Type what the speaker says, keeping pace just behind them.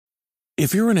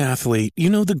If you're an athlete, you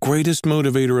know the greatest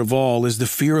motivator of all is the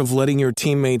fear of letting your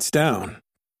teammates down.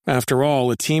 After all,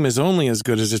 a team is only as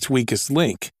good as its weakest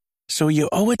link. So you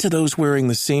owe it to those wearing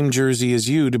the same jersey as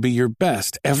you to be your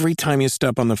best every time you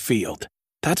step on the field.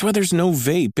 That's why there's no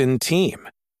vape in team.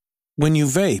 When you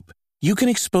vape, you can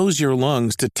expose your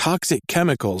lungs to toxic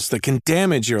chemicals that can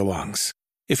damage your lungs.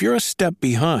 If you're a step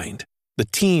behind, the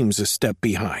team's a step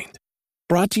behind.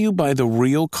 Brought to you by The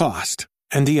Real Cost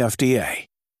and the FDA.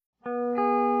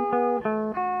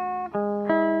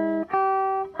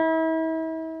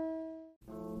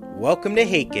 Welcome to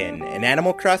Haken, an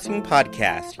Animal Crossing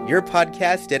podcast, your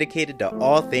podcast dedicated to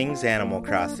all things Animal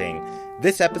Crossing.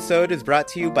 This episode is brought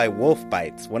to you by Wolf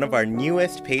Bites, one of our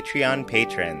newest Patreon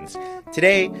patrons.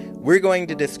 Today, we're going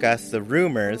to discuss the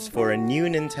rumors for a new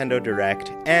Nintendo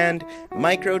Direct and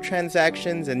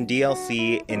microtransactions and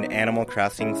DLC in Animal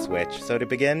Crossing Switch. So to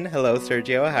begin, hello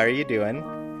Sergio, how are you doing?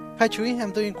 Hi Chewy,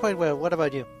 I'm doing quite well. What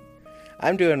about you?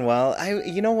 I'm doing well.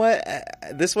 You know what?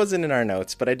 This wasn't in our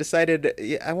notes, but I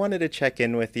decided I wanted to check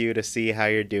in with you to see how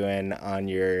you're doing on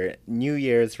your New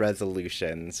Year's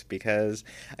resolutions, because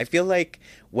I feel like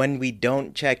when we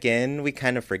don't check in, we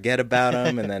kind of forget about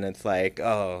them, and then it's like,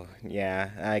 oh, yeah,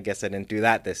 I guess I didn't do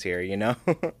that this year, you know?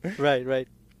 Right.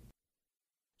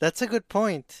 That's a good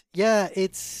point. Yeah,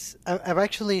 I've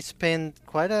actually spent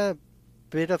quite a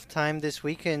bit of time this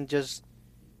weekend just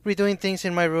redoing things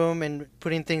in my room and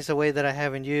putting things away that I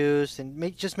haven't used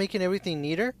and just making everything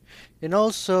neater. And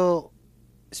also,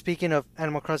 speaking of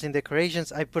Animal Crossing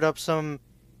decorations, I put up some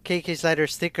KK Slider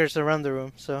stickers around the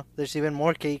room, so there's even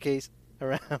more KKs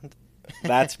around.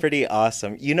 That's pretty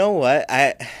awesome. You know what?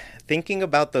 Thinking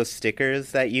about those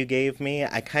stickers that you gave me,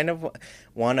 I kind of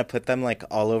want to put them like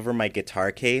all over my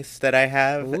guitar case that I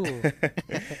have.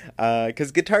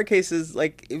 Because guitar cases,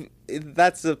 like,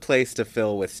 that's a place to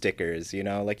fill with stickers, you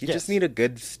know? Like, you just need a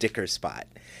good sticker spot.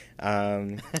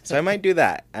 So I might do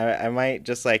that. I might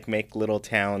just like make little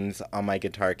towns on my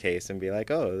guitar case and be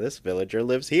like, oh, this villager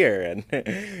lives here,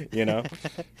 and you know.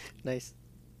 Nice.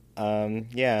 I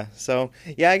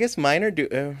guess mine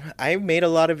are I made a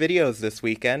lot of videos this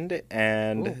weekend,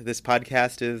 and this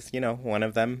podcast is, you know, one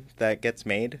of them that gets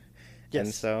made. Yes.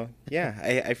 And so,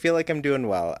 yeah, I feel like I'm doing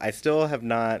well. I still have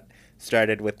not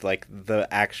started with like the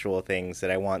actual things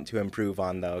that I want to improve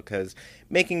on, though, because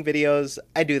making videos,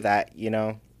 I do that, you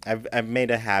know. I've made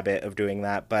a habit of doing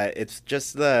that, but it's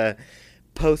just the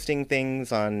posting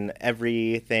things on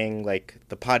everything, like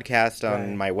the podcast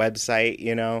on my website,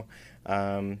 you know.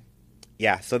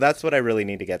 So that's what I really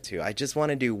need to get to. I just want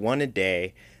to do one a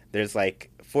day. There's like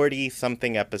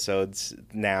 40-something episodes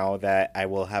now that I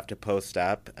will have to post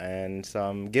up, and so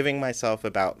I'm giving myself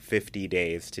about 50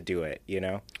 days to do it, you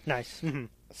know? Nice. Mm-hmm.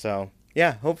 So,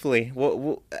 yeah, hopefully.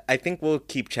 I think we'll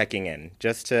keep checking in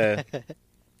just to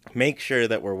make sure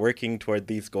that we're working toward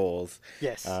these goals.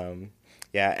 Yes.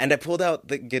 Yeah, and I pulled out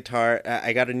the guitar.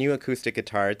 I got a new acoustic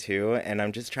guitar, too, and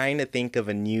I'm just trying to think of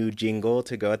a new jingle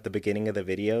to go at the beginning of the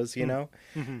videos, you know?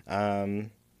 Mm-hmm.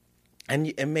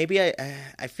 And maybe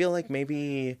I feel like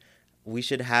maybe we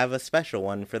should have a special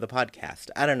one for the podcast.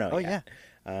 I don't know yet.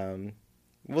 Yeah.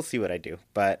 We'll see what I do.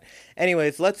 But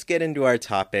anyways, let's get into our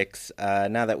topics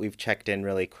now that we've checked in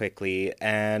really quickly.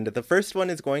 And the first one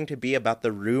is going to be about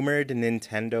the rumored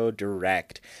Nintendo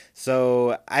Direct.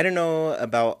 So I don't know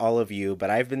about all of you, but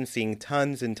I've been seeing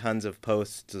tons and tons of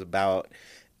posts about,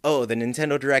 oh, the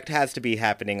Nintendo Direct has to be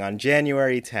happening on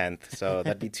January 10th. So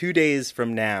that'd be 2 days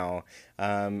from now.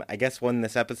 I guess when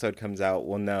this episode comes out,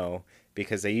 we'll know,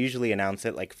 because they usually announce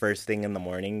it like first thing in the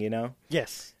morning, you know?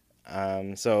 Yes.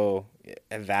 So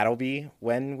that'll be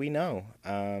when we know.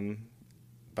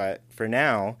 But for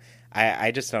now,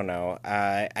 I just don't know.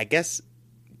 I guess,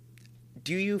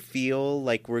 do you feel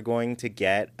like we're going to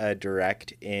get a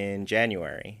Direct in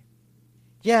January?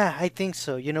 Yeah, I think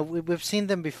so. You know, we've seen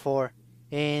them before,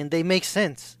 and they make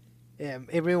sense.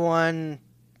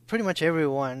 Pretty much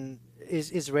everyone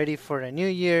is ready for a new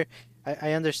year.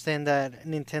 I understand that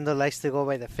Nintendo likes to go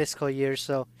by the fiscal year,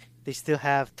 so they still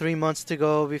have 3 months to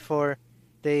go before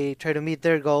they try to meet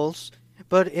their goals.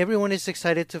 But everyone is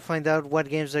excited to find out what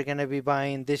games they're going to be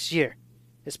buying this year,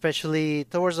 especially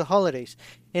towards the holidays.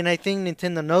 And I think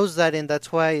Nintendo knows that, and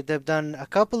that's why they've done a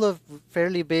couple of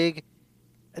fairly big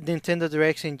Nintendo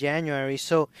Directs in January.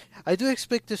 So I do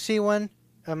expect to see one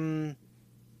in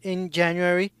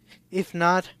January. If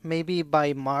not, maybe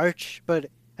by March. But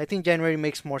I think January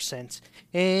makes more sense.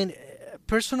 And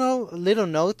personal little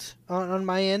note on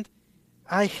my end,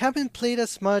 I haven't played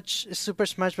as much Super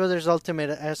Smash Bros. Ultimate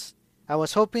as I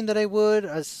was hoping that I would.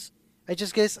 As I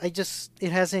just guess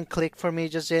it hasn't clicked for me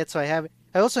just yet. So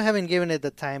I also haven't given it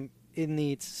the time it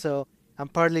needs. So I'm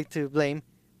partly to blame.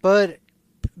 But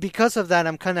because of that,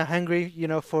 I'm kind of hungry,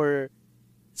 for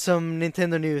some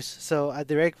Nintendo news. So a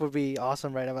direct would be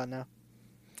awesome right about now.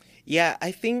 Yeah,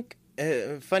 I think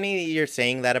funny you're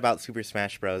saying that about Super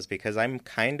Smash Bros. Because I'm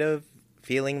kind of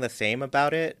feeling the same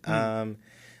about it.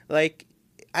 Like,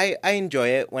 I enjoy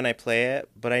it when I play it,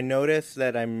 but I notice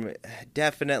that I'm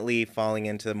definitely falling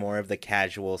into more of the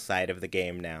casual side of the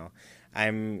game now.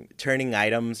 I'm turning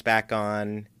items back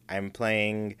on. I'm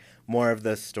playing more of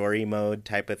the story mode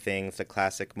type of things, the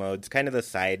classic modes, kind of the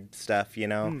side stuff,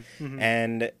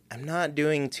 And I'm not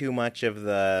doing too much of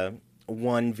the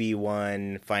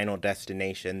 1v1 Final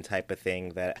Destination type of thing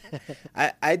that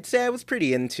I'd say I was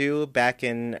pretty into back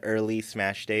in early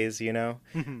Smash days,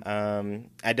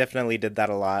 I definitely did that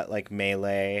a lot, like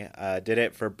Melee. Did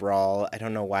it for Brawl. I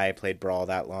don't know why I played Brawl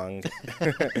that long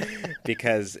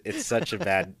because it's such a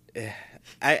bad...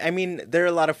 I mean, there are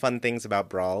a lot of fun things about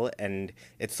Brawl, and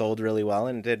it sold really well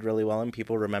and did really well, and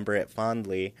people remember it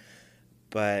fondly.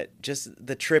 But just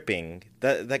the tripping,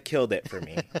 that killed it for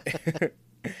me.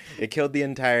 It killed the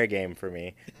entire game for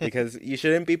me, because you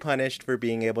shouldn't be punished for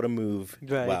being able to move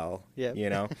well,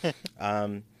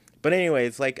 But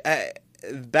anyways, like,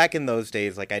 back in those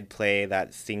days, like, I'd play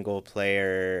that single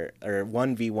player or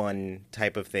 1v1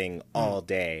 type of thing all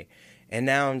day. And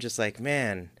now I'm just like,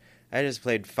 man... I just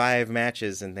played 5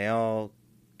 matches, and they all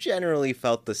generally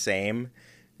felt the same.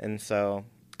 And so,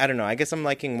 I don't know. I guess I'm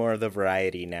liking more of the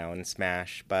variety now in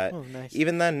Smash. But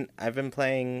even then, I've been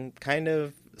playing kind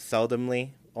of seldomly.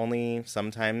 Only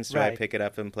sometimes do I pick it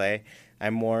up and play.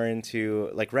 I'm more into...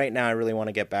 Like, right now, I really want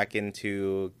to get back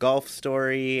into Golf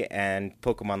Story and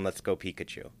Pokemon Let's Go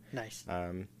Pikachu. Nice.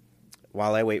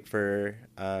 While I wait for...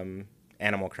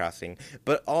 Animal Crossing.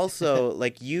 But also,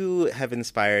 like, you have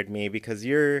inspired me because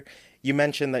you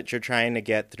mentioned that you're trying to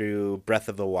get through Breath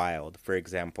of the Wild, for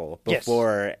example,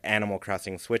 before Animal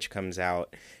Crossing Switch comes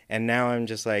out. And now I'm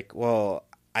just like, well,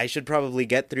 I should probably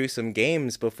get through some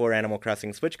games before Animal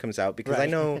Crossing Switch comes out, because I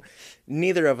know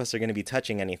neither of us are going to be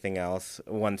touching anything else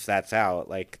once that's out.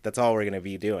 Like, that's all we're going to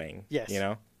be doing. Yes.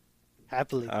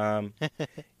 Happily.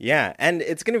 Yeah, and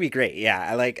it's going to be great.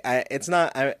 Yeah,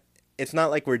 it's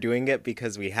not like we're doing it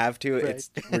because we have to.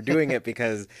 We're doing it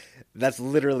because that's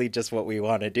literally just what we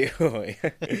want to do.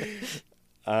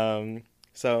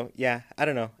 So, yeah, I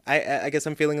don't know. I guess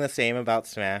I'm feeling the same about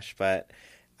Smash, but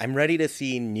I'm ready to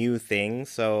see new things.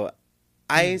 So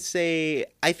I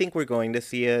think we're going to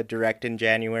see a Direct in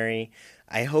January.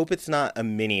 I hope it's not a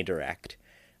mini Direct.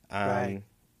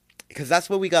 Because that's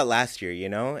what we got last year,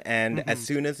 And as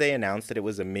soon as they announced that it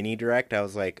was a mini Direct, I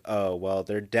was like, oh, well,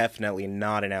 they're definitely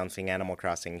not announcing Animal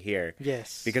Crossing here.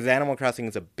 Yes. Because Animal Crossing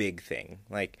is a big thing.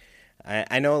 Like,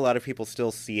 I know a lot of people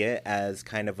still see it as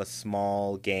kind of a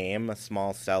small game, a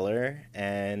small seller,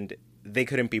 and they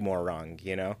couldn't be more wrong,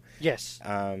 Yes.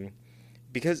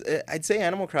 Because I'd say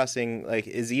Animal Crossing, like,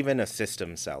 is even a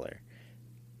system seller.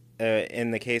 In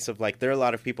the case of, like, there are a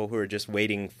lot of people who are just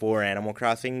waiting for Animal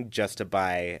Crossing just to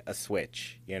buy a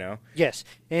Switch, Yes,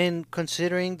 and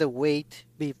considering the wait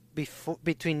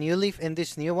between New Leaf and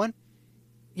this new one,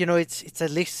 it's at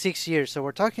least 6 years. So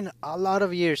we're talking a lot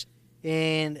of years,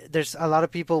 and there's a lot of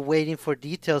people waiting for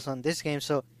details on this game.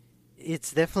 So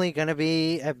it's definitely going to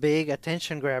be a big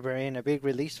attention grabber and a big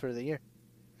release for the year.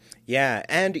 Yeah,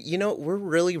 and, we're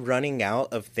really running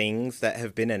out of things that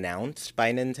have been announced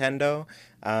by Nintendo.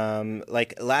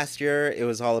 Like, last year, it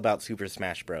was all about Super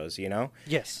Smash Bros.,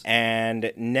 Yes.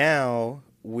 And now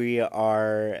we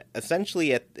are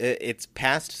essentially it's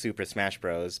past Super Smash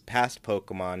Bros., past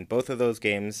Pokemon. Both of those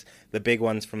games, the big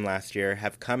ones from last year,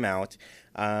 have come out.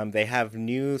 They have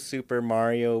new Super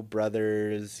Mario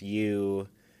Brothers U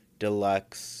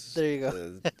Deluxe. There you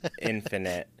go.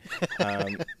 Infinite.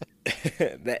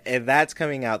 That's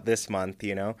coming out this month,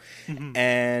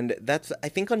 and that's, I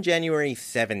think, on January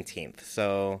 17th,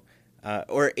 so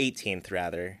or 18th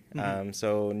rather.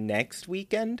 So next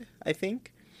weekend, I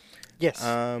think. Yes.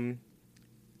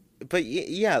 But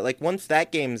yeah, like, once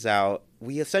that game's out,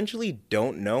 we essentially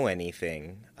don't know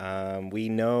anything. We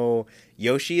know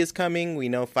Yoshi is coming, we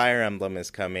know Fire Emblem is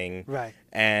coming. Right.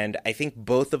 And I think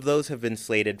both of those have been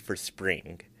slated for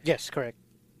spring. Yes, correct.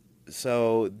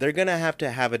 So they're going to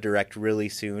have a Direct really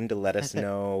soon to let us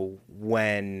know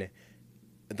when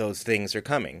those things are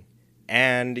coming.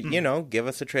 And, give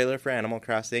us a trailer for Animal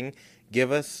Crossing.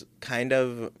 Give us kind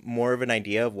of more of an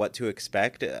idea of what to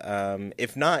expect.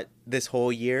 If not this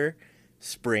whole year,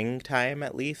 springtime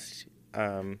at least.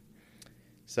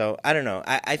 So I don't know.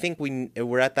 I think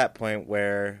we're at that point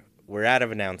where we're out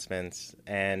of announcements,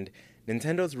 and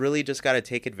Nintendo's really just got to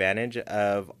take advantage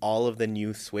of all of the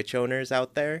new Switch owners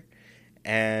out there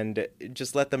and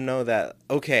just let them know that,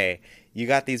 okay, you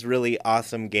got these really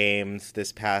awesome games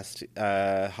this past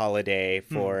holiday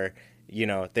for,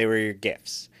 they were your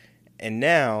gifts. And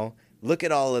now, look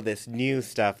at all of this new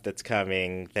stuff that's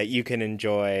coming that you can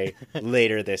enjoy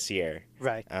later this year.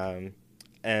 Right.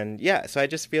 And yeah, so I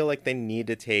just feel like they need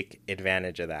to take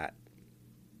advantage of that.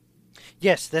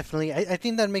 Yes, definitely. I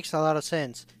think that makes a lot of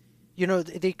sense.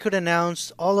 They could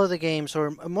announce all of the games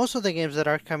or most of the games that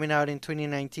are coming out in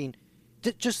 2019.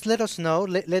 Just let us know,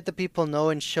 let the people know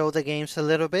and show the games a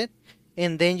little bit.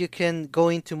 And then you can go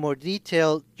into more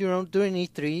detail, during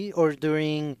E3 or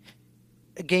during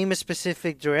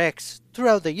game-specific directs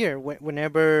throughout the year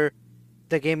whenever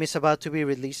the game is about to be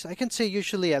released. I can say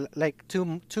usually like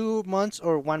 2 months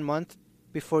or 1 month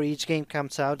before each game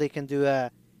comes out, they can do a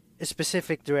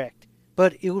specific direct.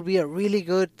 But it would be a really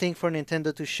good thing for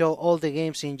Nintendo to show all the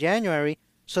games in January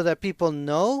so that people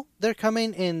know they're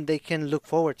coming and they can look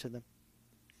forward to them.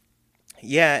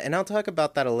 Yeah, and I'll talk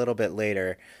about that a little bit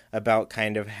later, about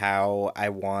kind of how I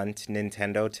want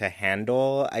Nintendo to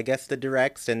handle, I guess, the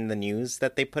directs and the news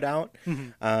that they put out.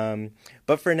 Mm-hmm.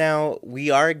 But for now,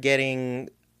 we are getting,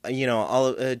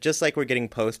 just like we're getting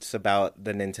posts about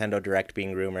the Nintendo Direct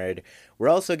being rumored, we're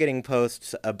also getting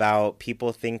posts about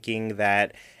people thinking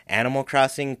that Animal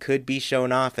Crossing could be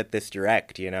shown off at this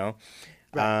Direct,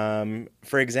 Right.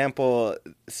 For example,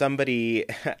 somebody,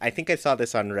 I think I saw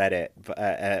this on Reddit,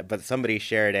 but somebody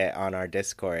shared it on our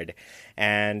Discord,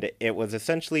 and it was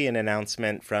essentially an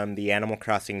announcement from the Animal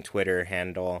Crossing Twitter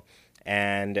handle,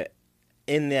 and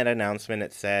in that announcement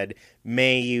it said,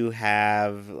 "May you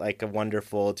have like a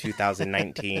wonderful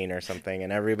 2019" or something,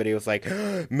 and everybody was like,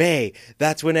 "May,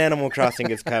 that's when Animal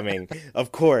Crossing is coming,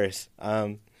 of course."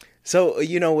 So,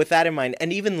 with that in mind,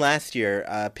 and even last year,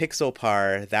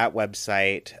 Pixelpar, that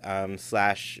website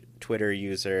 / Twitter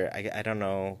user, I don't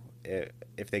know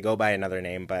if they go by another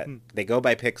name, but they go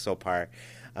by Pixelpar.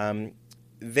 I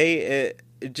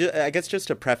guess just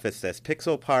to preface this,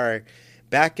 Pixelpar,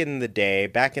 back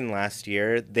in last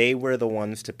year, they were the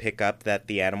ones to pick up that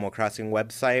the Animal Crossing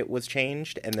website was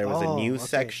changed and there was a news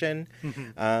section.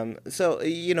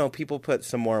 So, people put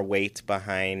some more weight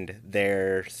behind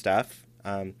their stuff.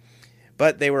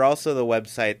 But they were also the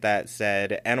website that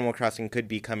said Animal Crossing could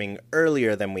be coming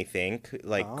earlier than we think,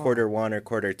 like Q1 or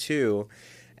Q2.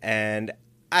 And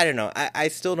I don't know, I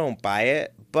still don't buy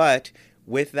it. But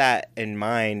with that in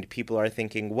mind, people are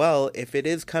thinking, well, if it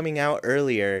is coming out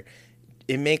earlier,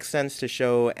 it makes sense to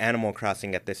show Animal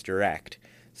Crossing at this Direct.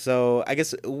 So I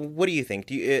guess, what do you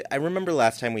think? I remember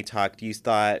last time we talked, you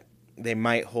thought they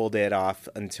might hold it off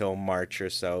until March or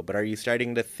so. But are you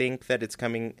starting to think that it's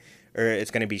coming, or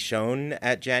it's going to be shown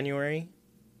at January?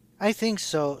 I think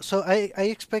so. So I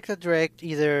expect a Direct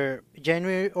either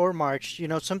January or March,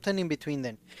 sometime in between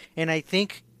then. And I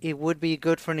think it would be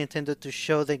good for Nintendo to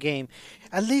show the game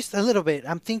at least a little bit.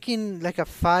 I'm thinking like a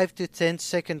 5 to 10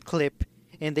 second clip,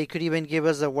 and they could even give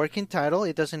us a working title.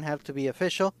 It doesn't have to be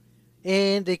official.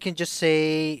 And they can just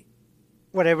say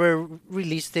whatever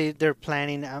release they're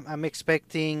planning. I'm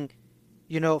expecting,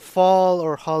 fall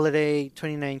or holiday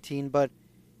 2019, but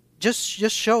just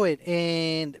show it,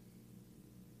 and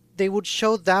they would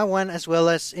show that one as well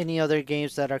as any other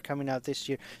games that are coming out this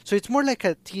year. So it's more like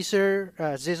a teaser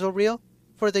sizzle reel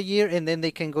for the year, and then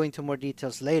they can go into more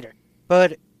details later.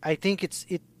 But I think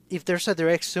if there's a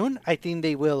Direct soon, I think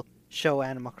they will show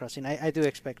Animal Crossing. I do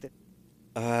expect it.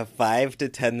 5 to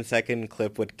 10 second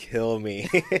clip would kill me.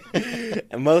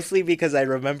 Mostly because I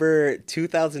remember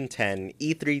 2010,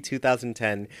 E3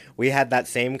 2010, we had that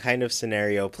same kind of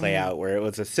scenario play out where it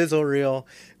was a sizzle reel.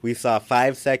 We saw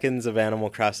 5 seconds of Animal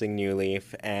Crossing New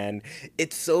Leaf, and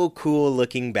it's so cool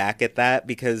looking back at that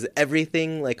because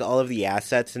everything, like all of the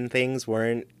assets and things,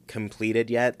 weren't completed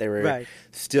yet. They were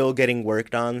still getting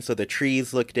worked on, so the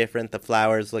trees look different, the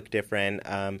flowers look different,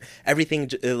 everything,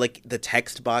 like the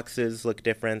text boxes look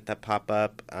different that pop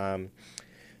up,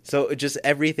 so just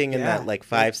everything in that like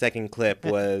 5 second clip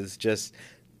was just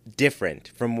different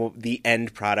from the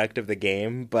end product of the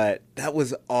game, but that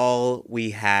was all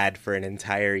we had for an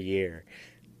entire year.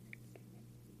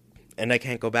 And I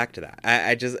can't go back to that.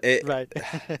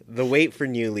 The wait for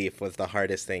New Leaf was the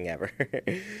hardest thing ever.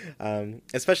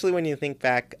 Especially when you think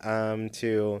back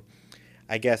to,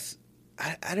 I guess,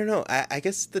 I don't know. I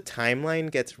guess the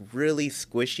timeline gets really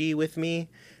squishy with me,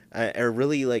 or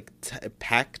really like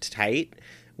packed tight,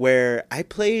 where I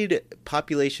played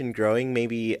Population Growing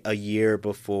maybe a year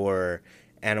before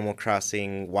Animal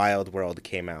Crossing Wild World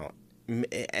came out.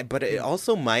 But it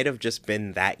also might have just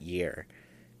been that year,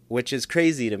 which is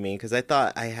crazy to me because I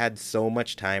thought I had so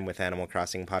much time with Animal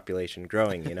Crossing Population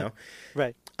Growing,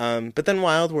 Right. But then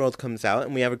Wild World comes out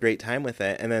and we have a great time with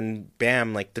it. And then,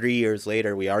 bam, like 3 years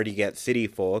later, we already get City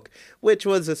Folk, which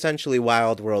was essentially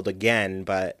Wild World again,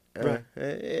 but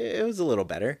it was a little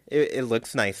better. It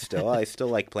looks nice still. I still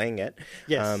like playing it.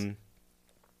 Yes.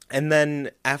 And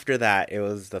then after that, it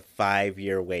was the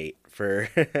 5-year wait for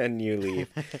a New Leaf.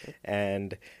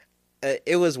 And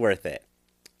it was worth it.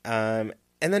 And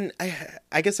then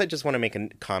I guess I just want to make a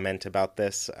comment about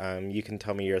this. You can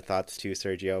tell me your thoughts too,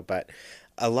 Sergio, but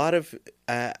a lot of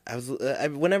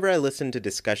whenever I listen to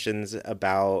discussions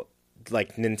about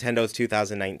like Nintendo's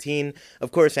 2019,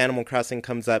 of course Animal Crossing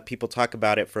comes up, people talk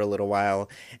about it for a little while,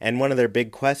 and one of their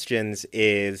big questions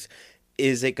is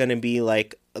it going to be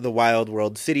like the Wild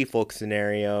World City Folk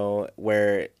scenario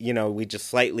where, you know, we just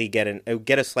slightly get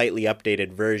a slightly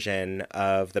updated version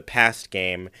of the past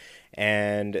game?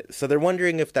 And so they're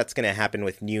wondering if that's going to happen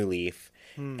with New Leaf.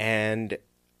 And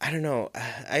I don't know.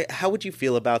 How would you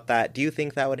feel about that? Do you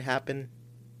think that would happen?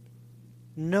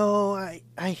 No,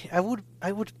 I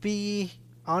would be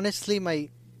honestly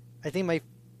I think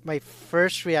my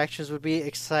first reactions would be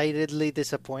excitedly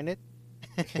disappointed.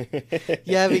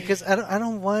 Yeah, because I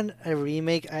don't want a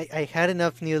remake. I had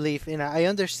enough New Leaf, and I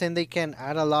understand they can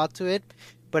add a lot to it,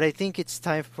 but I think it's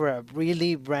time for a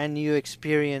really brand new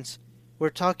experience. We're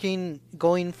talking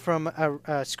going from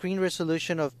a screen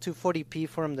resolution of 240p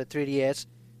from the 3DS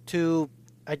to,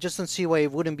 I just don't see why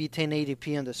it wouldn't be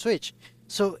 1080p on the Switch.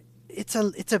 So it's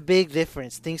a big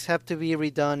difference. Things have to be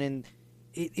redone, and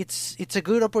it's a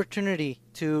good opportunity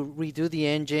to redo the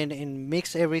engine and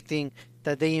mix everything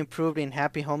that they improved in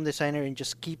Happy Home Designer and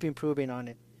just keep improving on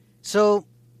it. So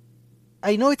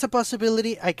I know it's a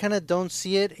possibility. I kind of don't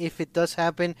see it. If it does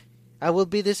happen, I will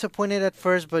be disappointed at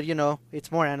first, but you know,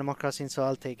 it's more Animal Crossing, so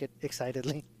I'll take it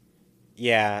excitedly.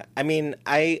 Yeah, I mean,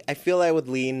 I feel I would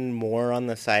lean more on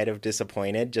the side of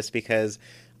disappointed just because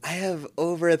I have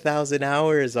over 1,000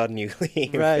 hours on New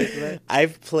Leaf. Right.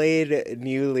 I've played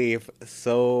New Leaf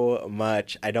so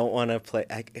much. I don't want to play.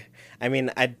 I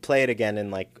mean, I'd play it again in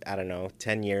like, I don't know,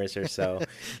 10 years or so.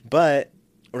 But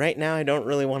right now, I don't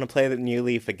really want to play the New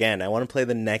Leaf again. I want to play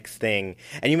the next thing.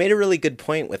 And you made a really good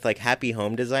point with like Happy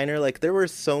Home Designer. Like there were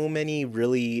so many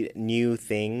really new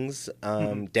things,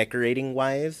 decorating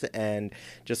wise and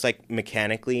just like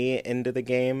mechanically into the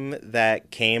game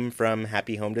that came from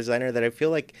Happy Home Designer that I feel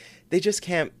like they just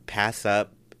can't pass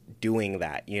up doing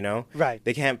that, you know? Right.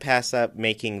 They can't pass up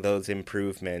making those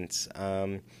improvements.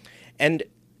 And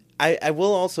I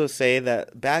will also say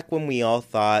that back when we all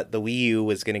thought the Wii U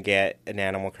was going to get an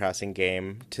Animal Crossing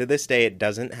game, to this day it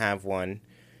doesn't have one.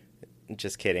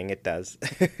 Just kidding, it does.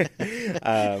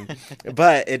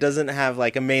 But it doesn't have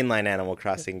like a mainline Animal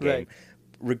Crossing game.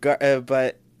 Right.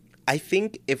 But I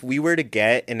think if we were to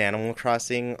get an Animal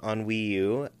Crossing on Wii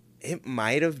U, it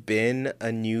might have been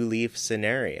a New Leaf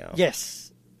scenario.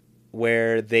 Yes.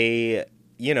 Where they,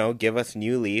 you know, give us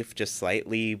New Leaf just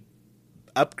slightly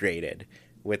upgraded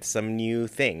with some new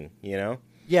thing, you know?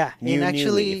 Yeah, new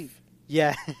Leaf.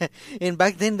 Yeah. And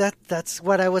back then that's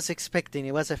what I was expecting.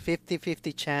 It was a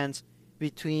 50-50 chance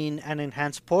between an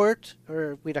enhanced port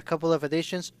or with a couple of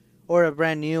additions or a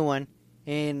brand new one.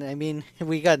 And I mean,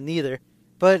 we got neither.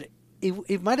 But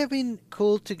it might have been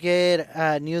cool to get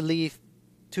a New Leaf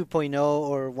 2.0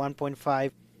 or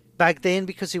 1.5 back then,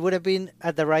 because it would have been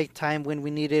at the right time when we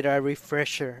needed a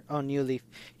refresher on New Leaf.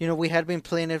 You know, we had been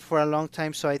playing it for a long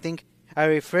time, so I think a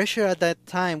refresher at that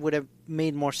time would have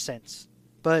made more sense.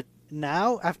 But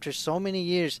now, after so many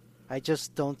years, I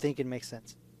just don't think it makes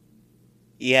sense.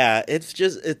 Yeah, it's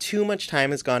just too much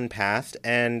time has gone past,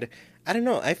 and I don't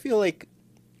know, I feel like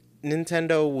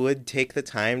Nintendo would take the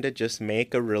time to just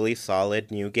make a really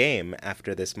solid new game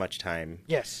after this much time.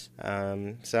 Yes.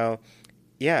 So,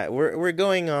 yeah, we're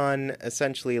going on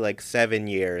essentially like 7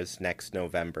 years next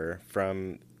November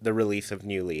from the release of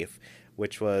New Leaf,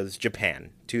 which was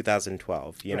Japan,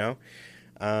 2012, you know?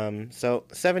 So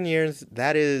 7 years,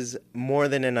 that is more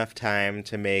than enough time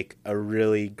to make a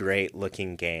really great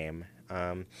looking game.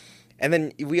 And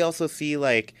then we also see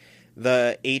like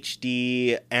the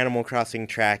HD Animal Crossing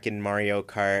track in Mario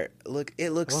Kart. Look,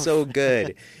 it looks so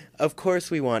good. Of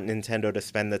course we want Nintendo to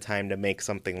spend the time to make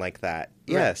something like that.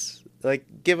 Right. Yes, like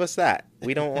give us that.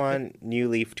 We don't want New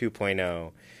Leaf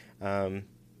 2.0.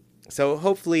 So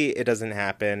hopefully it doesn't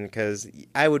happen, because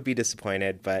I would be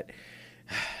disappointed, but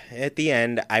at the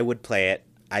end, I would play it.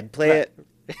 I'd play it,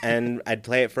 and I'd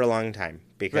play it for a long time,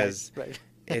 because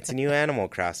it's new Animal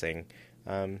Crossing.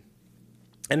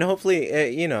 And hopefully,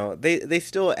 you know, they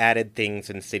still added things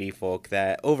in City Folk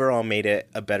that overall made it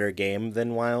a better game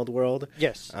than Wild World.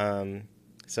 Yes.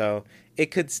 So it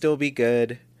could still be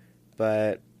good,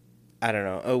 but I don't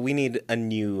know. Oh, we need a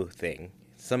new thing.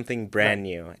 something brand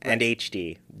new and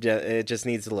HD. It just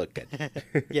needs to look good.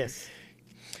 Yes.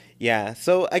 Yeah,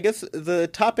 so I guess the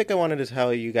topic I wanted to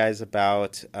tell you guys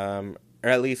about, or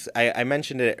at least I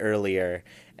mentioned it earlier,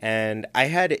 and I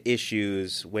had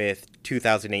issues with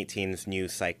 2018's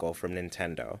news cycle from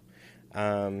Nintendo.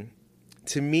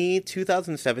 To me,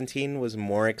 2017 was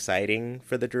more exciting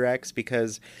for the Directs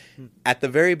because at the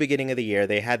very beginning of the year,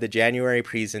 they had the January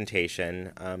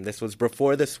presentation. This was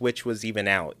before the Switch was even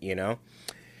out, you know?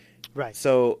 Right.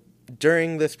 So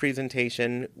during this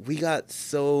presentation, we got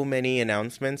so many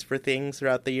announcements for things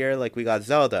throughout the year. Like we got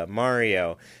Zelda,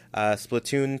 Mario,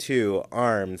 Splatoon 2,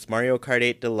 ARMS, Mario Kart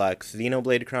 8 Deluxe,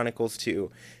 Xenoblade Chronicles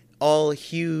 2. All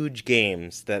huge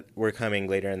games that were coming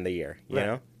later in the year, you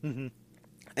know? Mm-hmm.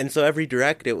 And so every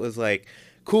Direct, it was like,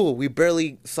 cool, we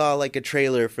barely saw like a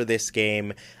trailer for this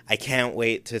game. I can't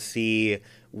wait to see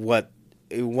what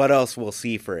else we'll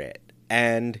see for it.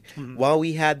 And while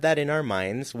we had that in our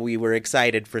minds, we were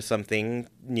excited for something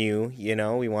new, you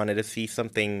know? We wanted to see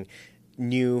something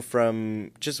new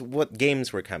from just what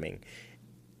games were coming.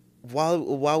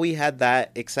 While we had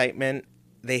that excitement,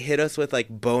 they hit us with like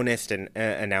bonus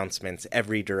announcements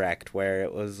every Direct where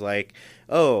it was like,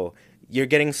 oh, you're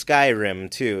getting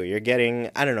Skyrim too. You're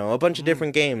getting, I don't know, a bunch of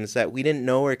different games that we didn't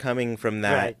know were coming from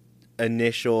that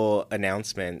initial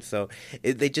announcement. So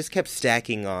they just kept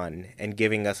stacking on and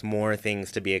giving us more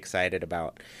things to be excited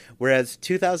about. Whereas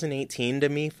 2018 to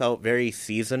me felt very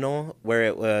seasonal, where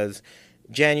it was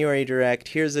January Direct,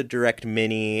 here's a Direct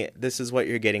mini, this is what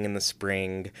you're getting in the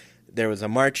spring. There was a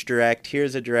March Direct,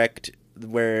 here's a Direct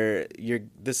where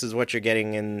this is what you're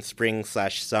getting in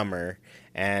spring/summer.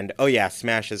 And, oh yeah,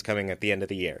 Smash is coming at the end of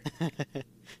the year.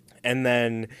 And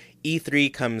then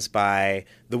E3 comes by.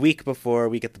 The week before,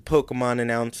 we get the Pokemon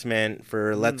announcement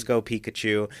for Let's Go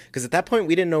Pikachu. Because at that point,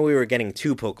 we didn't know we were getting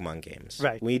 2 Pokemon games.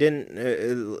 Right. We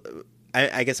didn't...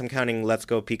 I guess I'm counting Let's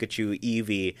Go Pikachu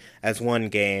Eevee as one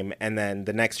game, and then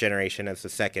the next generation as the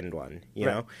second one, you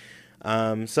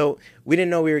know? So we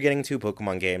didn't know we were getting 2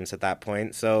 Pokemon games at that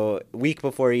point. So week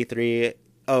before E3,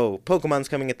 oh, Pokemon's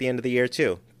coming at the end of the year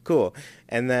too. Cool.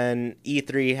 And then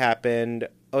E3 happened.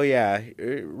 Oh yeah,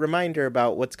 reminder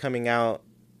about what's coming out.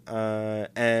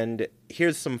 And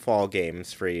here's some fall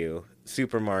games for you.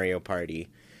 Super Mario Party.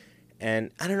 And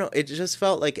I don't know, it just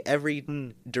felt like every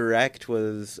Direct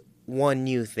was one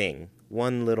new thing.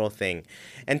 One little thing.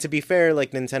 And to be fair,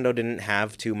 like Nintendo didn't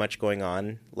have too much going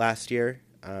on last year.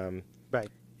 Right.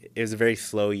 It was a very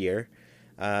slow year.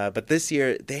 But this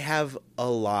year, they have a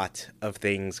lot of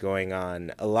things going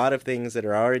on. A lot of things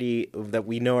that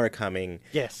we know are coming.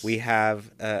 Yes. We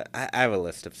have, I have a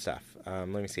list of stuff. Let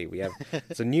me see. We have,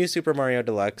 so new Super Mario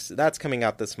Deluxe. That's coming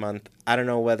out this month. I don't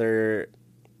know whether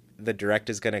the Direct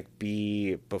is going to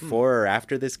be before or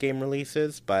after this game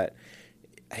releases, but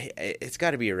it's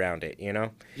got to be around it, you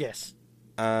know? Yes.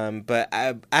 But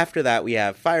after that, we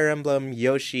have Fire Emblem,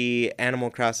 Yoshi, Animal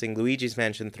Crossing, Luigi's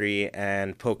Mansion 3,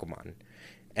 and Pokemon.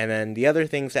 And then the other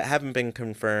things that haven't been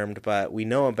confirmed, but we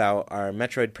know about, are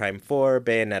Metroid Prime 4,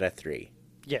 Bayonetta 3.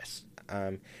 Yes.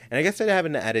 And I guess I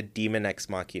haven't added Demon X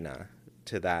Machina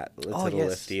to the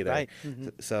list either. Right. Mm-hmm.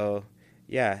 So,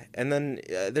 yeah. And then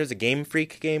there's a Game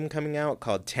Freak game coming out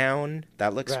called Town.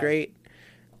 That looks great.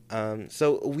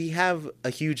 So we have a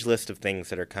huge list of things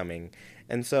that are coming.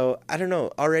 And so, I don't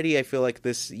know, already I feel like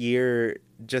this year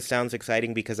just sounds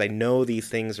exciting because I know these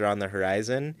things are on the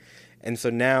horizon. And so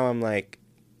now I'm like,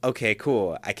 okay,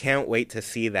 cool. I can't wait to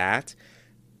see that.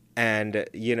 And,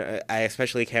 you know, I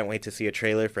especially can't wait to see a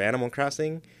trailer for Animal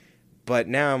Crossing. But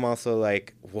now I'm also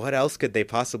like, what else could they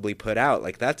possibly put out?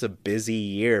 Like, that's a busy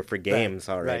year for games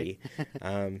already.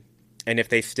 Right. And if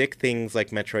they stick things like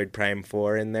Metroid Prime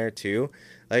 4 in there too,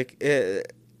 like,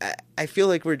 I feel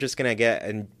like we're just going to get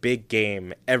a big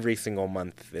game every single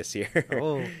month this year.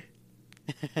 Oh.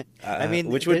 I mean,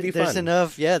 which would be fun.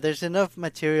 There's enough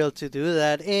material to do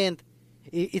that. And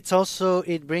it's also,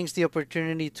 it brings the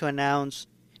opportunity to announce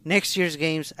next year's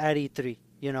games at E3,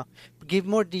 you know. Give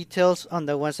more details on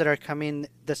the ones that are coming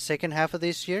the second half of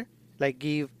this year. Like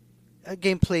give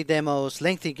gameplay demos,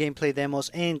 lengthy gameplay demos,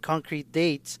 and concrete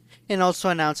dates. And also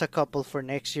announce a couple for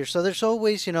next year. So there's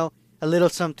always, you know, a little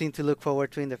something to look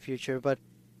forward to in the future. But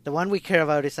the one we care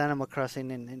about is Animal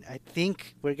Crossing. And I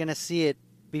think we're going to see it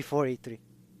before E3.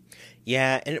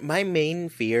 Yeah, and my main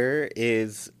fear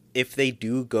is if they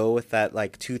do go with that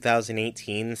like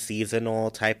 2018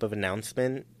 seasonal type of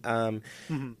announcement, the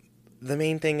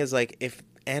main thing is like if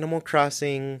Animal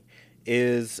Crossing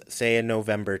is, say, a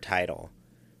November title,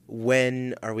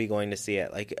 when are we going to see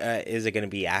it? Like, is it going to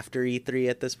be after E3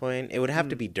 at this point? It would have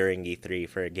to be during E3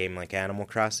 for a game like Animal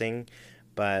Crossing,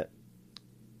 but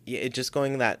just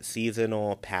going that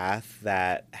seasonal path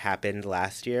that happened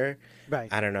last year.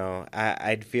 Right. I don't know.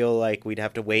 I'd feel like we'd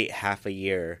have to wait half a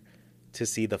year to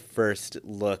see the first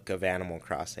look of Animal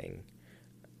Crossing,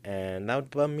 and that would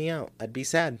bum me out. I'd be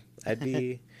sad.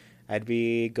 I'd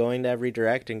be going to every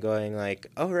direct and going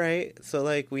like, all right, so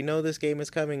like we know this game is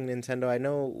coming, Nintendo. I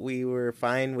know we were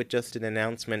fine with just an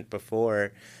announcement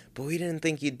before, but we didn't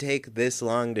think you'd take this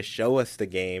long to show us the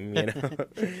game, you know?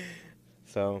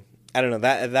 So I don't know.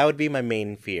 That would be my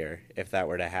main fear if that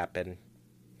were to happen.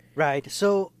 Right.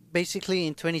 So basically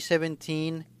in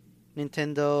 2017,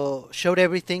 Nintendo showed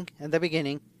everything at the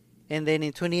beginning, and then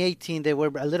in 2018 they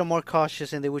were a little more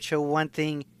cautious and they would show one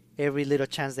thing every little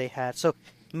chance they had. So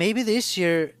maybe this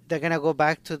year they're going to go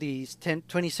back to the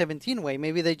 2017 way.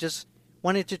 Maybe they just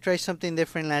wanted to try something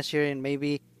different last year, and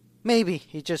maybe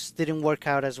it just didn't work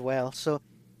out as well. So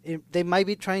they might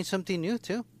be trying something new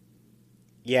too.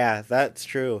 Yeah, that's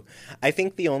true. I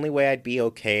think the only way I'd be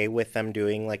okay with them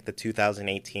doing like the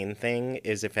 2018 thing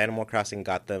is if Animal Crossing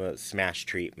got the Smash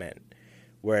treatment,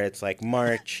 where it's like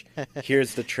March,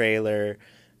 here's the trailer,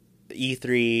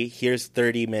 E3, here's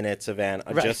 30 minutes of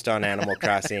just on Animal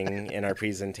Crossing in our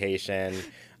presentation.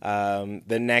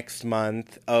 The next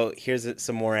month, here's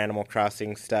some more Animal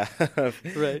Crossing stuff.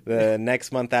 Right. The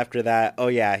next month after that,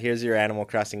 here's your Animal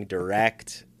Crossing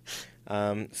Direct.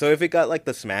 So if it got like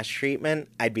the Smash treatment,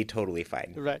 I'd be totally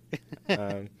fine. Right.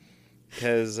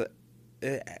 Because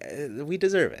we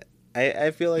deserve it.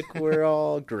 I feel like we're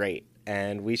all great,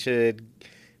 and we should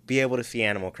be able to see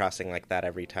Animal Crossing like that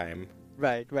every time.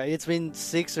 Right. It's been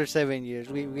 6 or 7 years.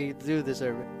 We do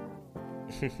deserve it.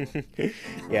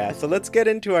 Yeah, so let's get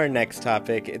into our next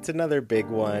topic. It's another big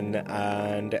one,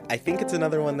 and I think it's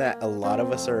another one that a lot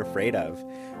of us are afraid of.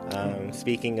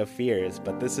 Speaking of fears,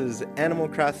 but this is Animal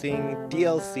Crossing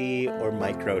DLC or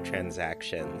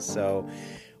microtransactions. So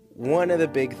one of the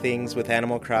big things with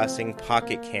Animal Crossing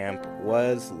Pocket Camp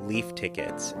was Leaf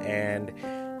tickets, and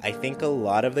I think a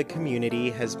lot of the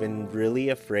community has been really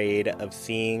afraid of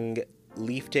seeing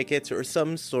Leaf tickets or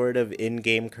some sort of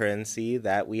in-game currency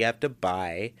that we have to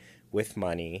buy with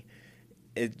money.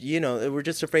 We're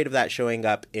just afraid of that showing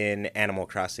up in Animal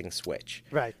Crossing Switch.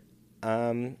 Right.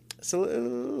 So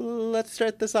let's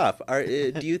start this off.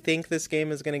 Do you think this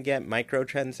game is going to get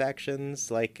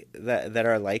microtransactions like that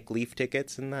are like Leaf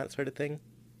tickets and that sort of thing?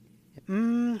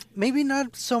 Maybe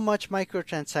not so much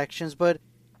microtransactions, but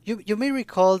you may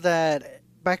recall that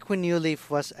back when New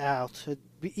Leaf was out,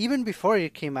 even before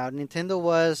it came out, Nintendo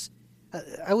was,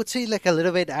 I would say, like a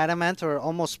little bit adamant or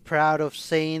almost proud of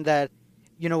saying that,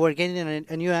 we're getting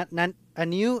a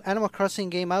new Animal Crossing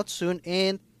game out soon,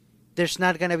 and there's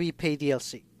not going to be paid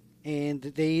DLC. And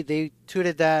they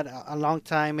tweeted that a long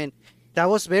time, and that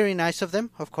was very nice of them,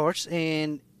 of course,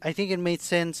 and I think it made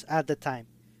sense at the time.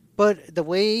 But the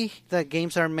way that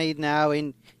games are made now,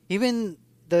 and even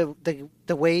the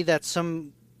way that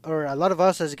some or a lot of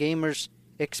us as gamers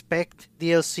expect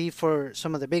DLC for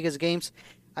some of the biggest games,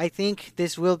 I think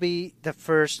this will be the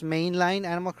first mainline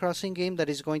Animal Crossing game that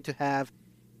is going to have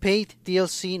paid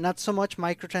DLC, not so much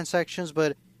microtransactions,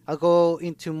 but I'll go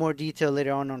into more detail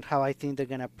later on how I think they're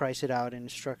going to price it out and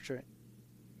structure it.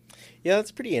 Yeah,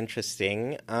 that's pretty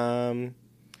interesting. And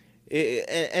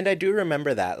I do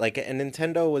remember that. Like,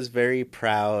 Nintendo was very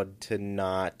proud to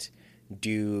not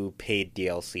do paid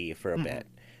DLC for a bit.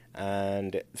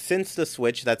 And since the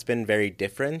Switch, that's been very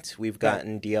different. We've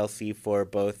gotten DLC for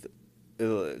both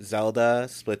Zelda,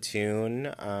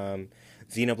 Splatoon,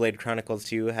 Xenoblade Chronicles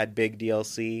 2 had big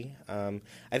DLC.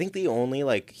 I think the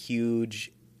only,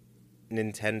 huge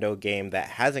Nintendo game that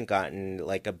hasn't gotten,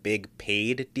 a big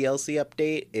paid DLC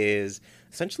update is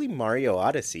essentially Mario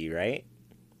Odyssey, right?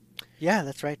 Yeah,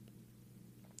 that's right.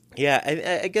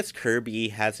 Yeah, I guess Kirby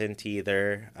hasn't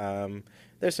either.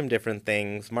 There's some different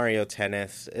things. Mario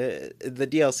Tennis, the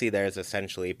DLC there is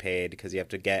essentially paid because you have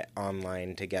to get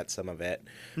online to get some of it.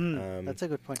 That's a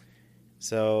good point.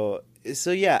 So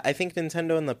yeah, I think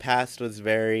Nintendo in the past was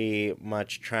very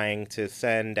much trying to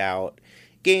send out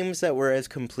games that were as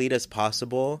complete as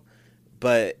possible,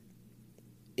 and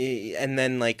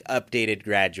then updated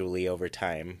gradually over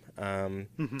time.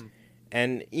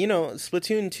 And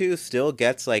Splatoon 2 still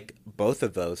gets both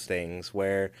of those things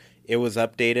where it was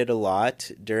updated a lot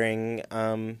during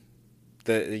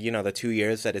the 2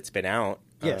 years that it's been out.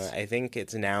 Yes. I think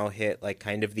it's now hit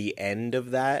kind of the end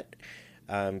of that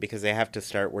because they have to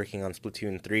start working on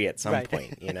Splatoon 3 at some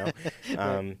point,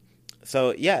 Right.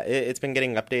 So yeah, it's been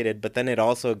getting updated, but then it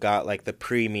also got the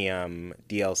premium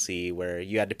DLC where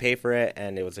you had to pay for it,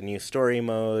 and it was a new story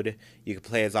mode. You could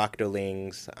play as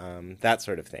Octolings, that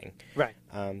sort of thing. Right.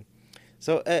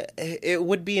 So it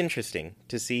would be interesting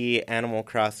to see Animal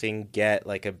Crossing get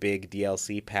like a big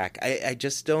DLC pack. I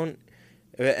just don't,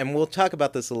 and we'll talk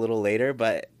about this a little later,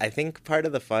 but I think part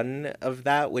of the fun of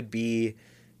that would be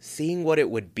seeing what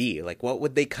it would be. Like, what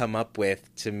would they come up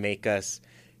with to make us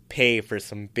pay for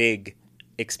some big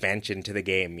expansion to the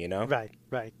game, you know? Right,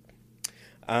 right.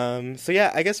 So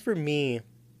yeah, I guess for me,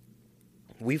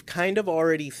 we've kind of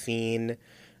already seen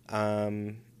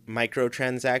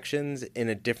microtransactions in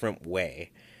a different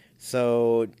way.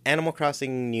 So Animal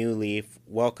Crossing New Leaf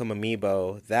Welcome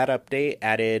Amiibo, that update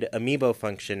added Amiibo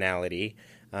functionality,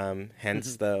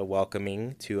 hence the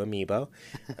welcoming to Amiibo.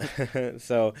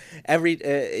 So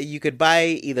you could buy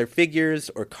either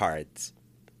figures or cards.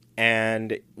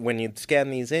 And when you'd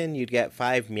scan these in, you'd get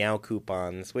 5 Meow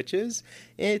coupons, which is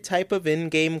a type of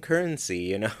in-game currency,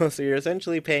 you know? So you're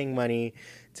essentially paying money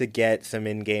to get some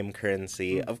in-game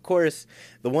currency. Of course,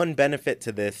 the one benefit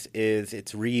to this is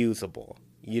it's reusable.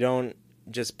 You don't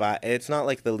just buy... It's not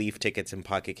like the Leaf tickets in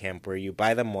Pocket Camp where you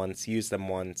buy them once, use them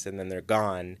once, and then they're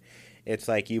gone. It's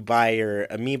like you buy your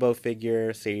Amiibo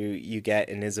figure, so you get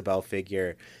an Isabelle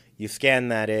figure. You scan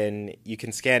that in, you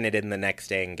can scan it in the next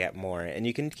day and get more. And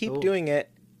you can keep doing it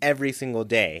every single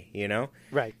day, you know?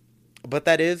 Right. But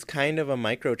that is kind of a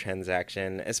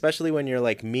microtransaction, especially when you're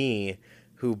like me,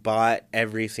 who bought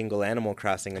every single Animal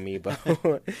Crossing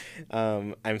amiibo.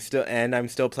 I'm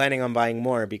still planning on buying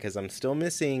more because I'm still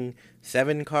missing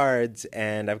 7 cards,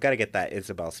 and I've got to get that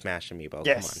Isabelle Smash amiibo.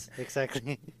 Yes, Come on.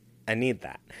 exactly. I need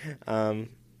that.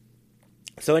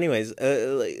 So anyways,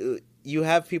 you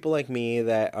have people like me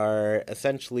that are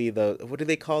essentially what do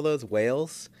they call those,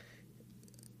 whales?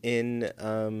 In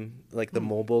like the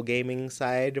mobile gaming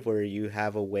side, where you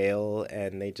have a whale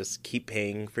and they just keep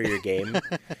paying for your game.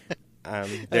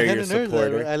 They're your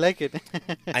supporter. I like it.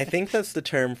 I think that's the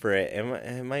term for it.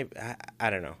 I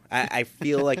don't know. I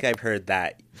feel like I've heard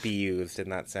that be used in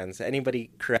that sense.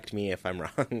 Anybody correct me if I'm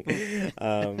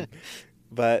wrong.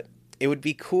 But it would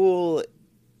be cool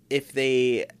if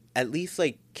they at least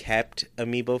like kept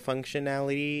amiibo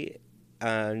functionality,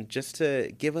 just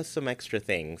to give us some extra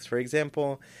things. For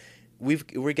example,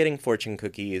 we're getting fortune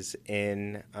cookies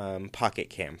in Pocket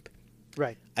Camp.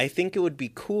 Right. I think it would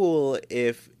be cool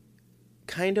if,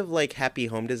 kind of like Happy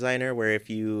Home Designer, where if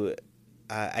you,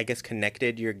 I guess,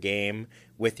 connected your game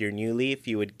with your New Leaf,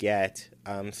 you would get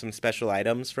some special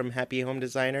items from Happy Home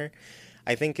Designer.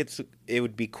 I think it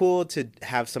would be cool to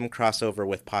have some crossover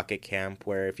with Pocket Camp,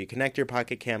 where if you connect your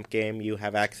Pocket Camp game, you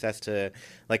have access to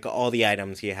like all the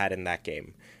items you had in that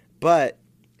game. But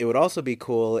it would also be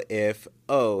cool if,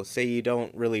 say you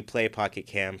don't really play Pocket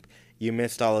Camp, you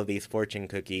missed all of these fortune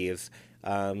cookies.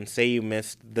 Say you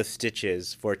missed the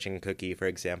Stitches fortune cookie, for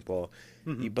example,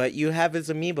 but you have his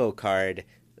amiibo card.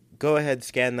 Go ahead,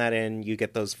 scan that in. You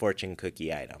get those fortune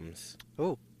cookie items.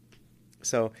 Oh.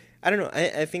 So, I don't know.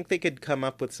 I think they could come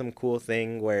up with some cool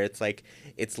thing where it's like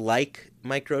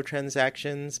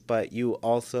microtransactions, but you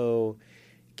also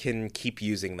can keep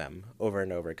using them over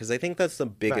and over. Because I think that's the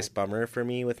biggest bummer for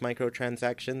me with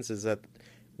microtransactions, is that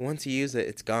once you use it,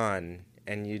 it's gone,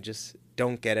 and you just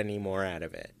don't get any more out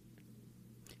of it.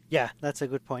 Yeah, that's a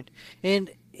good point. And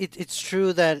it's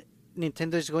true that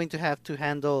Nintendo is going to have to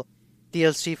handle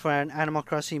DLC for an Animal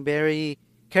Crossing very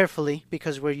carefully,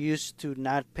 because we're used to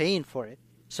not paying for it.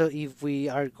 So if we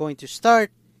are going to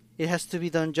start, it has to be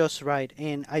done just right.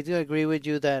 And I do agree with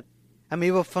you that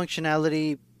amiibo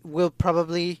functionality will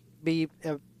probably be,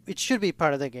 it should be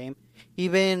part of the game.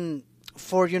 Even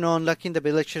for, unlocking the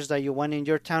villagers that you want in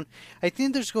your town, I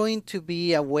think there's going to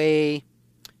be a way.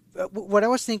 What I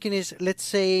was thinking is, let's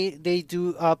say they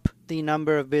do up the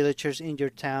number of villagers in your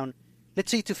town,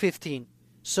 let's say to 15.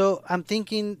 So I'm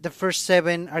thinking the first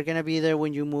 7 are going to be there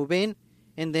when you move in,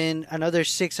 and then another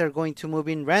 6 are going to move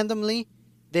in randomly.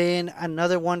 Then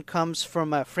another one comes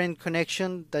from a friend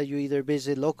connection that you either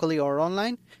visit locally or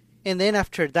online. And then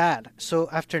after that, so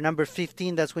after number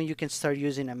 15, that's when you can start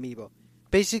using amiibo.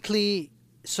 Basically,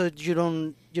 so you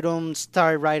don't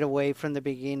start right away from the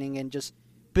beginning and just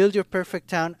build your perfect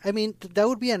town. I mean, that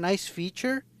would be a nice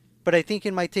feature, but I think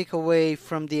it might take away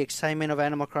from the excitement of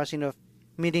Animal Crossing, of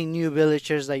meeting new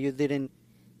villagers that you didn't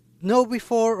know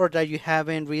before or that you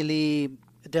haven't really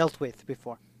dealt with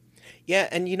before. Yeah,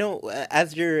 and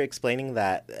as you're explaining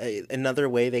that, another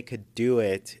way they could do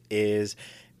it is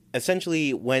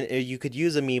essentially when you could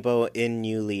use amiibo in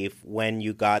New Leaf when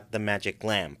you got the magic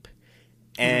lamp.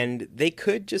 And they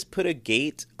could just put a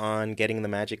gate on getting the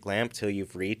magic lamp till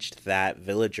you've reached that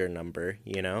villager number,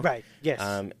 Right, yes.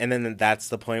 And then that's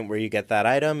the point where you get that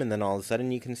item, and then all of a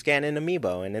sudden you can scan in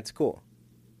amiibo, and it's cool.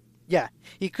 Yeah,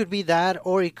 it could be that,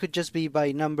 or it could just be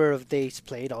by number of days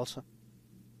played also.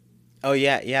 Oh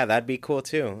yeah, that'd be cool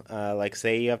too. Like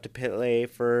say you have to play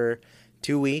for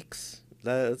 2 weeks.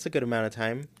 That's a good amount of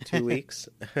time, 2 weeks.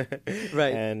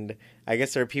 Right. And I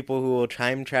guess there are people who will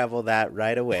time travel that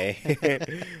right away.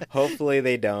 Hopefully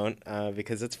they don't,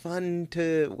 because it's fun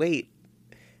to wait.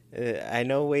 I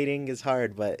know waiting is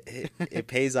hard, but it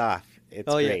pays off. It's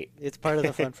Oh yeah, great. it's part of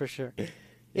the fun for sure.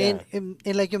 Yeah. And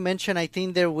like you mentioned, I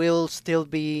think there will still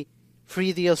be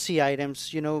free DLC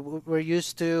items. You know, we're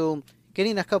used to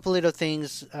getting a couple little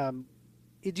things.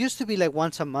 It used to be like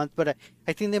once a month, but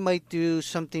I think they might do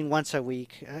something once a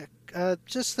week.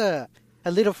 Just a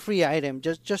little free item,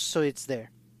 just so it's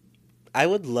there. I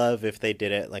would love if they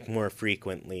did it like more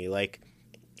frequently. Like,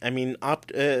 I mean,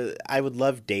 I would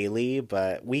love daily,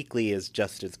 but weekly is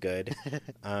just as good.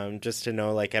 Just to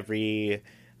know, like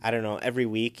I don't know, every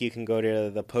week you can go to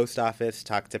the post office,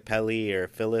 talk to Pelly or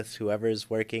Phyllis, whoever's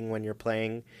working when you're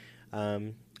playing,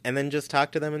 and then just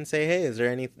talk to them and say, "Hey, is there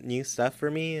any new stuff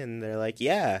for me?" And they're like,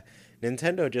 "Yeah,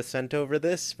 Nintendo just sent over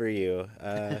this for you.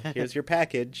 Here's your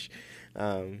package."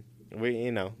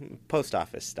 Post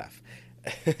office stuff.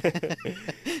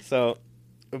 So,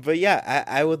 but yeah,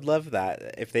 I would love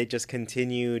that if they just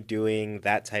continue doing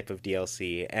that type of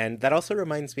DLC. And that also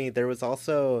reminds me, there was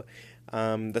also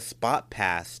the Spot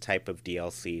Pass type of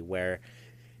DLC where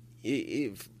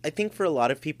I think for a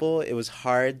lot of people it was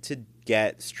hard to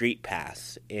get Street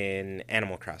Pass in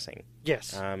Animal Crossing.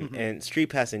 Yes. And Street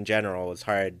Pass in general was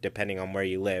hard depending on where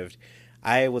you lived.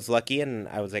 I was lucky and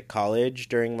I was at college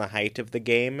during the height of the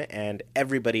game, and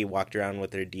everybody walked around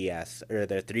with their DS or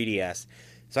their 3DS.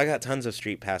 So I got tons of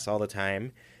Street Pass all the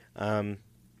time. And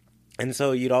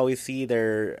so you'd always see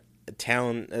their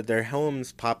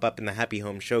homes pop up in the Happy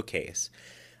Home Showcase.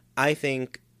 I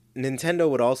think Nintendo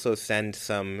would also send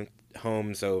some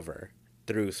homes over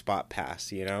through Spot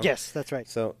Pass, you know? Yes, that's right.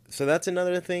 So that's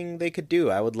another thing they could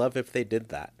do. I would love if they did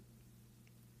that.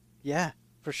 Yeah,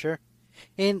 for sure.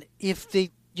 And if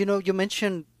they, you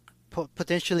mentioned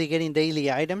potentially getting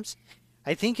daily items.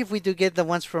 I think if we do get the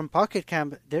ones from Pocket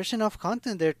Camp, there's enough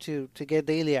content there to get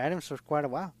daily items for quite a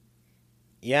while.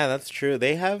 Yeah, that's true.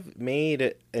 They have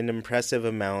made an impressive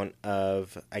amount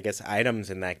of, I guess, items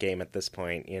in that game at this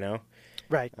point, you know?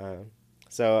 Right.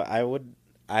 So I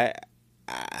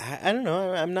don't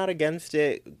know. I'm not against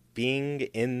it being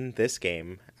in this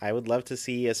game. I would love to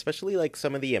see, especially like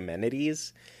some of the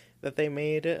amenities that they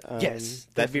made. Yes,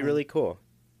 that'd be really cool.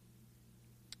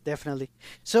 Definitely.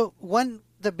 So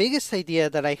the biggest idea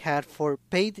that I had for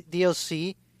paid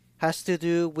DLC has to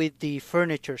do with the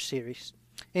furniture series.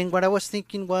 And what I was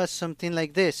thinking was something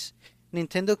like this.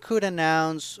 Nintendo could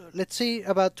announce, let's say,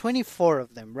 about 24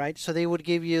 of them, right? So they would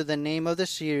give you the name of the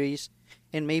series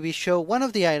and maybe show one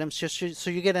of the items just so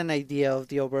you get an idea of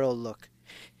the overall look.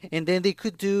 And then they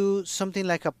could do something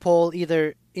like a poll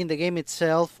either in the game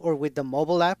itself or with the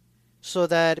mobile app so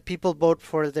that people vote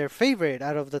for their favorite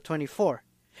out of the 24.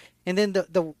 And then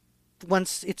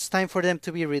once it's time for them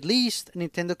to be released,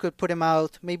 Nintendo could put them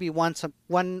out maybe one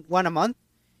a month,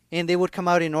 and they would come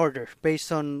out in order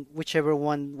based on whichever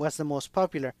one was the most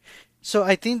popular. So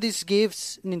I think this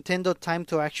gives Nintendo time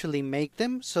to actually make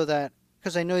them, so that,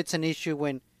 because I know it's an issue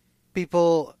when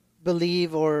people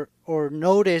believe or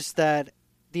notice that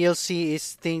DLC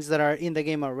is things that are in the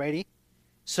game already.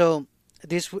 So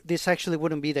this actually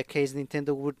wouldn't be the case.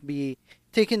 Nintendo would be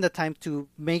taking the time to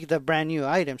make the brand new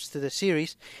items to the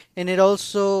series, and it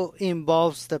also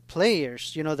involves the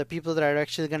players, the people that are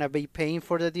actually going to be paying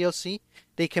for the DLC.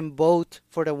 They can vote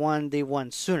for the one they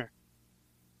want sooner.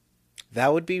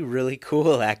 That would be really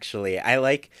cool, actually.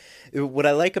 What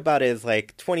I like about it is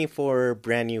like 24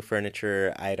 brand new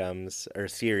furniture items or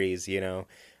series,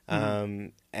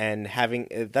 and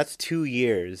having that's 2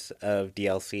 years of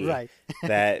DLC, right?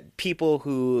 That people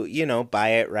who buy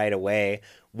it right away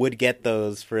would get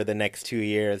those for the next 2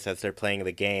 years as they're playing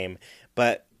the game.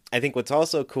 But I think what's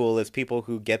also cool is people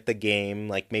who get the game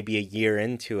like maybe a year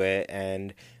into it,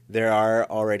 and there are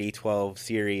already 12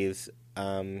 series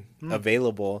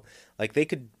available. Like they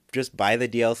could just buy the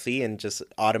DLC and just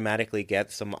automatically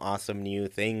get some awesome new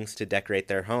things to decorate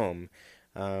their home.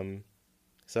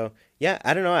 So yeah,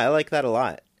 I don't know. I like that a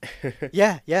lot.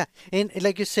 Yeah. And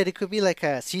like you said, it could be like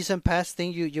a season pass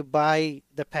thing. You buy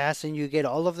the pass and you get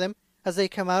all of them as they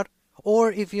come out.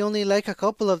 Or if you only like a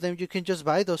couple of them, you can just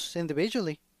buy those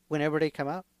individually whenever they come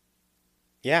out.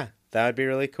 Yeah, that would be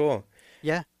really cool.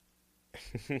 Yeah.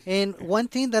 And one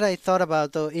thing that I thought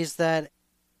about, though, is that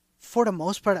for the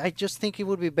most part, I just think it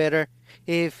would be better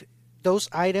if those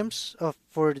items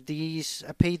for these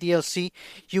paid DLC,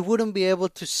 you wouldn't be able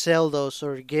to sell those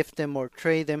or gift them or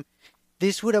trade them.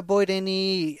 This would avoid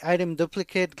any item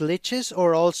duplicate glitches,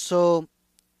 or also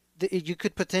you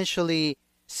could potentially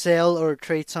sell or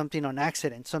trade something on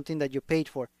accident, something that you paid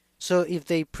for. So if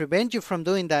they prevent you from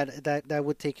doing that, that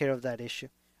would take care of that issue.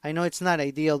 I know it's not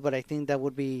ideal, but I think that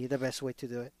would be the best way to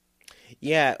do it.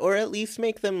 Yeah, or at least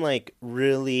make them like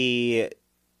really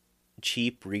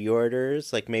cheap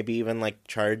reorders, like maybe even like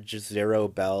charge 0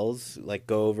 bells, like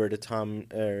go over to Tom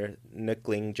or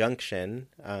Nookling Junction,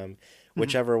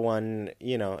 whichever one,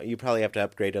 you know, you probably have to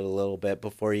upgrade it a little bit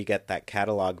before you get that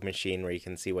catalog machine where you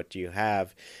can see what you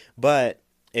have. But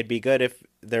it'd be good if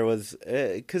there was,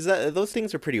 because those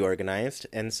things are pretty organized,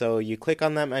 and so you click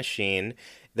on that machine,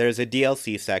 there's a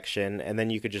DLC section, and then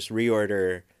you could just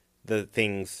reorder the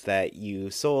things that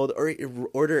you sold, or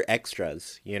order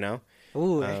extras, you know?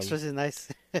 Ooh, extras is nice.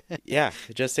 Yeah,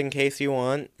 just in case you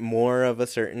want more of a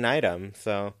certain item.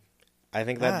 So I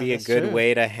think that'd be a good true.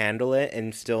 way to handle it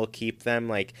and still keep them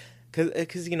like,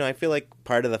 because you know, I feel like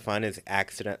part of the fun is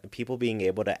people being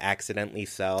able to accidentally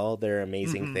sell their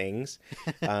amazing things,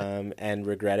 and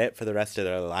regret it for the rest of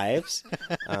their lives.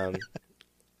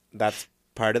 That's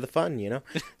part of the fun, you know.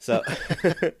 So,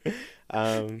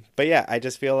 but yeah, I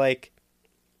just feel like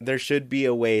there should be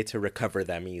a way to recover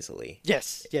them easily.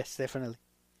 Yes, definitely.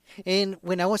 And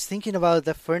when I was thinking about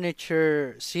the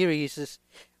furniture series,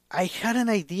 I had an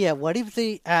idea. What if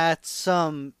they add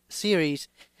some series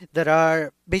that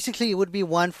are basically, it would be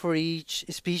one for each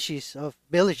species of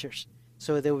villagers.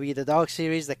 So there would be the dog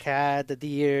series, the cat, the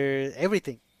deer,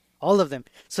 everything, all of them.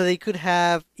 So they could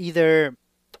have either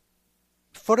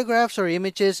photographs or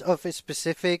images of a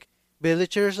specific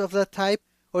villagers of that type,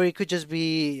 or it could just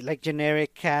be like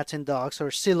generic cats and dogs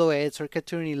or silhouettes or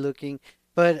cartoony looking.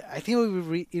 But I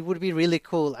think it would be really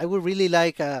cool. I would really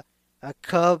like a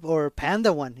cub or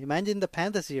panda one. Imagine the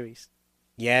panda series.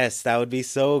 Yes, that would be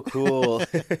so cool.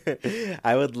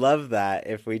 I would love that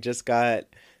if we just got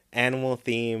animal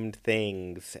themed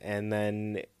things, and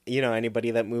then, you know,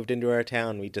 anybody that moved into our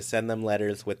town, we just send them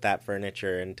letters with that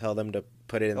furniture and tell them to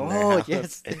put it in their house.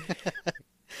 Yes.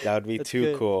 That would be That's too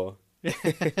good. cool.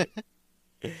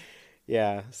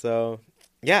 Yeah, so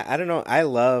yeah, I don't know. I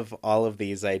love all of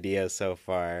these ideas so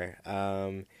far.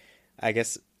 I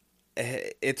guess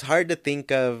it's hard to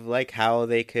think of like how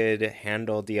they could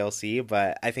handle DLC,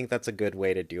 but I think that's a good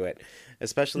way to do it,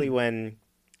 especially when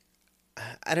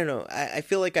I don't know. I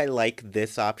feel like I like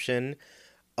this option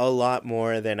a lot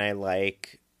more than I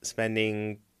like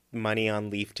spending money on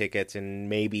leaf tickets and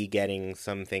maybe getting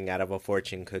something out of a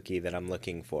fortune cookie that I'm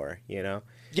looking for, you know?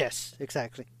 Yes,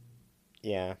 exactly.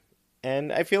 Yeah.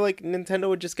 And I feel like Nintendo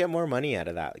would just get more money out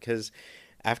of that because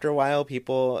after a while,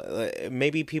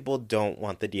 maybe people don't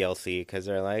want the DLC because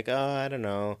they're like, oh, I don't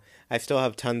know. I still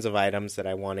have tons of items that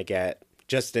I want to get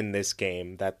just in this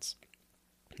game that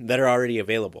are already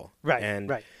available. Right, And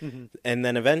right. Hmm. and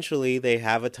then eventually they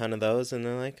have a ton of those and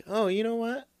they're like, oh, you know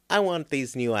what? I want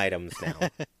these new items now.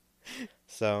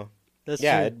 So, That's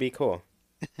yeah, true. it'd be cool.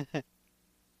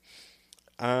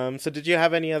 So did you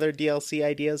have any other DLC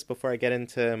ideas before I get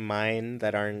into mine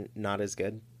that are not as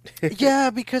good? Yeah,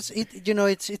 because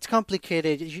it's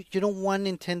complicated. You don't want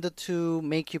Nintendo to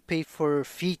make you pay for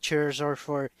features or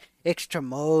for extra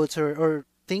modes or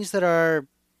things that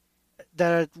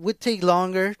would take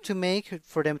longer to make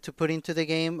for them to put into the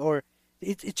game, or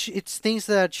it's things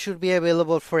that should be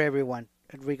available for everyone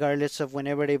regardless of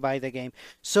whenever they buy the game.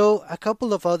 So a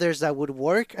couple of others that would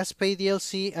work as paid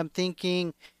DLC. I'm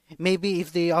thinking maybe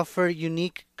if they offer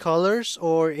unique colors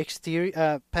or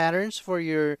exterior patterns for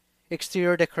your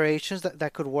exterior decorations,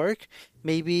 that could work.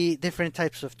 Maybe different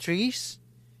types of trees,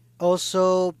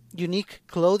 also unique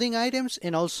clothing items,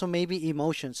 and also maybe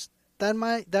emotions. That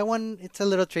one it's a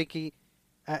little tricky.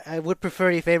 I would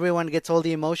prefer if everyone gets all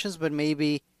the emotions, but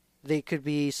maybe they could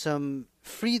be some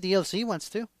free DLC ones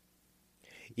too.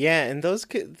 Yeah, and those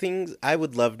things, I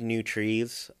would love new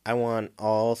trees. I want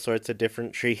all sorts of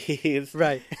different trees,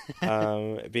 Right.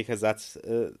 because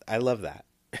I love that.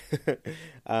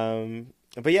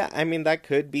 But yeah, I mean, that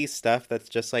could be stuff that's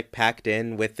just like packed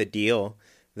in with the deal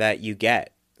that you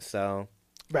get. So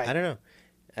I Right. don't know.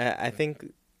 I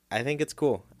think it's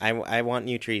cool. I want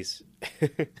new trees.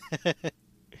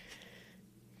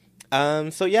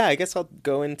 So yeah, I guess I'll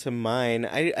go into mine.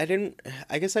 I didn't.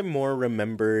 I guess I more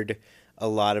remembered a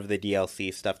lot of the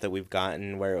DLC stuff that we've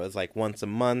gotten, where it was like once a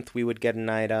month we would get an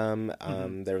item.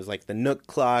 There was like the Nook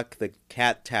Clock, the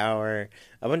Cat Tower,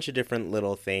 a bunch of different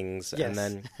little things, Yes. and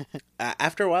then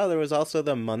after a while there was also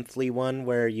the monthly one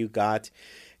where you got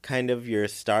kind of your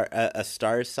a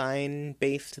star sign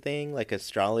based thing, like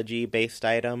astrology based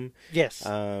item. Yes.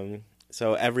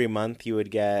 So every month you would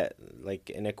get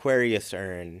like an Aquarius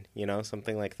urn,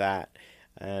 something like that.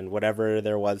 And whatever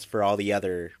there was for all the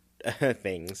other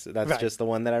things. That's Right. just the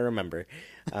one that I remember.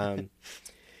 Um,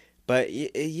 but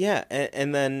yeah,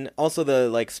 and then also the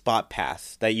like spot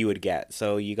pass that you would get.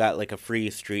 So you got like a free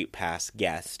street pass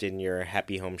guest in your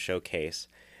Happy Home Showcase.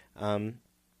 Um,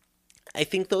 I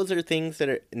think those are things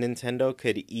that Nintendo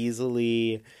could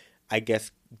easily, I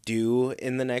guess, do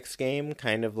in the next game.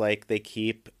 Kind of like they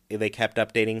kept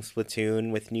updating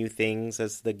Splatoon with new things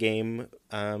as the game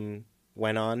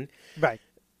went on, Right.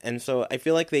 and so I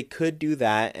feel like they could do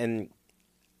that. And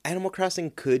Animal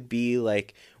Crossing could be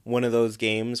like one of those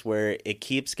games where it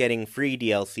keeps getting free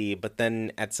DLC, but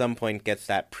then at some point gets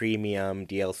that premium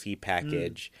DLC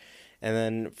package. And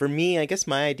then for me, I guess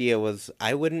my idea was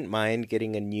I wouldn't mind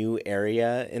getting a new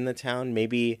area in the town.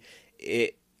 Maybe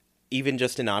it even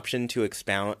just an option to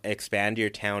expand your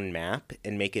town map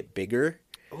and make it bigger.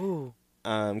 Ooh.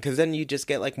 Because then you just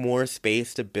get like more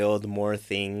space to build more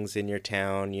things in your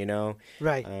town, you know?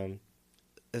 Right.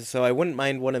 So I wouldn't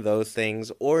mind one of those things,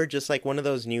 or just like one of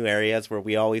those new areas where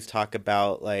we always talk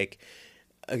about like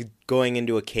going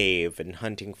into a cave and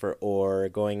hunting for ore,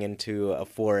 going into a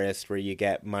forest where you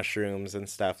get mushrooms and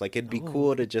stuff. Like it'd be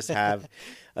cool to just have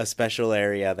a special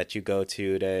area that you go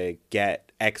to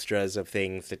get extras of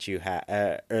things that you have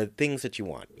or things that you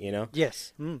want, you know?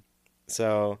 Yes.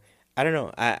 So I don't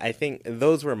know. I think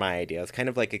those were my ideas, kind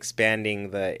of like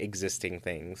expanding the existing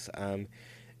things.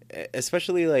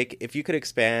 Especially like if you could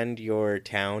expand your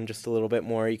town just a little bit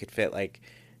more, you could fit like,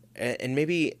 and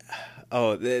maybe,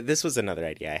 this was another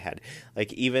idea I had.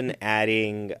 Like even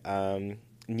adding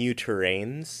new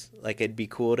terrains. Like it'd be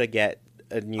cool to get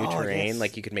a new terrain. Yes.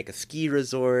 Like you could make a ski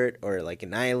resort or like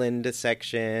an island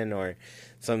section or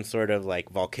some sort of like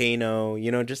volcano.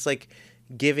 You know, just like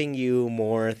giving you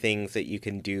more things that you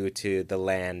can do to the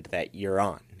land that you're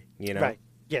on. You know, Right.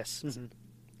 Yes.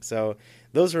 So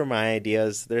those were my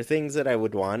ideas. They're things that I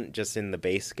would want just in the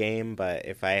base game, but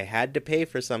if I had to pay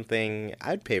for something,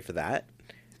 I'd pay for that.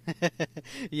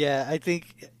 Yeah, I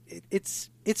think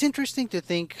it's interesting to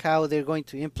think how they're going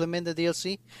to implement the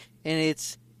DLC, and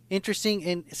it's interesting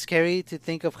and scary to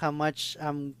think of how much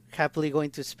I'm happily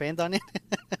going to spend on it.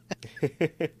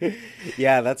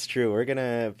 Yeah, that's true. We're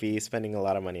gonna be spending a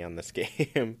lot of money on this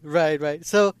game. Right, right.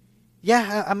 So,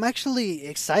 yeah, I'm actually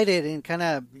excited and kind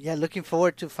of looking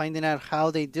forward to finding out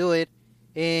how they do it,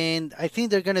 and I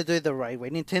think they're gonna do it the right way.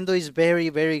 Nintendo is very,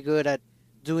 very good at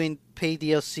doing pay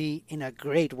DLC in a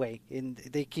great way, and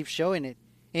they keep showing it,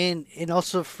 and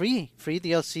also free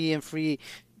DLC and free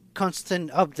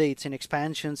constant updates and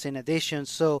expansions and additions.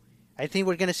 So I think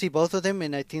we're gonna see both of them,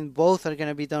 and I think both are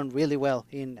gonna be done really well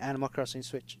in Animal Crossing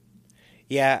Switch.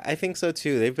 Yeah, I think so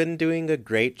too. They've been doing a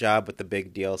great job with the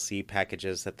big DLC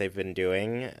packages that they've been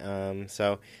doing.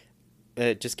 So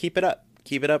just keep it up.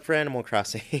 Keep it up for Animal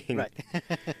Crossing. Right.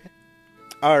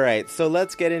 All right, so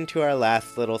let's get into our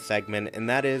last little segment, and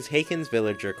that is Haken's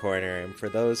Villager Corner. And for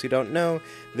those who don't know,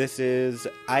 this is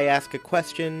I ask a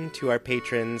question to our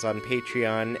patrons on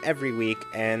Patreon every week,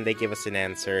 and they give us an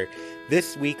answer.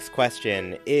 This week's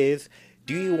question is,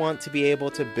 do you want to be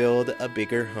able to build a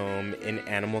bigger home in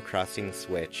Animal Crossing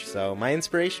Switch? So my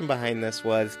inspiration behind this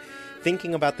was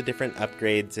thinking about the different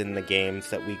upgrades in the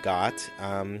games that we got.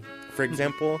 For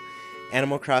example,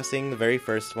 Animal Crossing, the very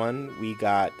first one, we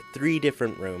got 3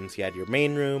 different rooms. You had your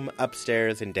main room,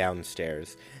 upstairs, and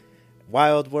downstairs.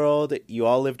 Wild World, you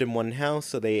all lived in one house,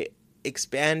 so they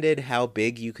expanded how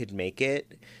big you could make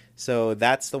it. So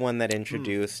that's the one that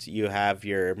introduced, you have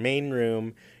your main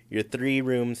room, your 3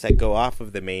 rooms that go off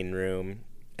of the main room,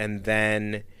 and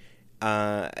then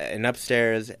an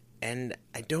upstairs, and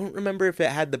I don't remember if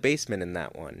it had the basement in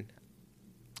that one.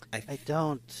 I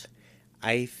don't.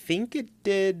 I think it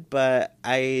did, but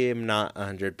I am not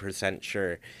 100%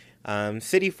 sure.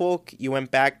 City Folk, you went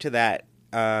back to that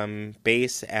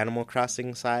base Animal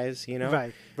Crossing size, you know?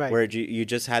 Right, right. Where you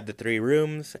just had the 3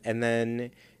 rooms, and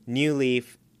then New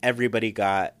Leaf, everybody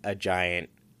got a giant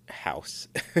house.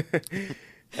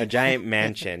 A giant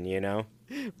mansion, you know?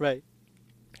 Right.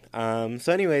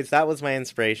 So anyways, that was my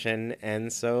inspiration,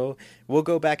 and so we'll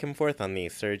go back and forth on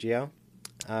these, Sergio.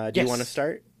 Do you want to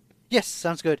start? Yes,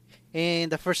 sounds good.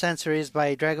 And the first answer is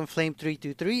by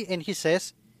Dragonflame323, and he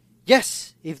says,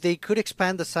 yes, if they could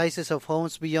expand the sizes of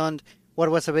homes beyond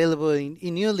what was available in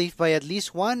New Leaf by at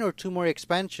least 1 or 2 more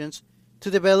expansions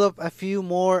to develop a few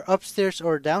more upstairs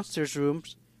or downstairs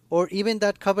rooms, or even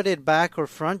that coveted back or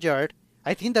front yard,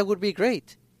 I think that would be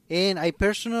great. And I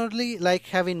personally like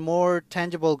having more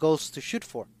tangible goals to shoot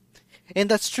for. And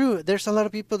that's true. There's a lot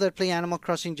of people that play Animal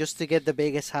Crossing just to get the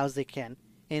biggest house they can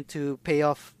and to pay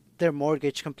off their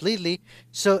mortgage completely.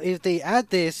 So if they add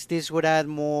this would add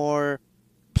more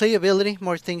playability,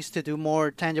 more things to do, more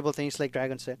tangible things like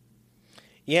Dragon said.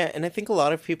 Yeah, and I think a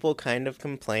lot of people kind of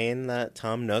complain that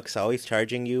Tom Nook's always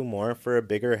charging you more for a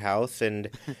bigger house, and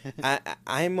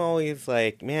I'm always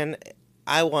like, man,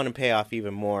 I want to pay off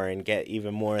even more and get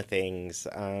even more things.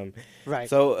 Right.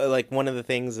 So like one of the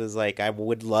things is like I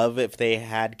would love if they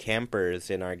had campers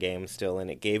in our game still,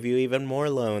 and it gave you even more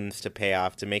loans to pay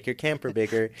off to make your camper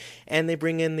bigger, and they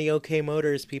bring in the OK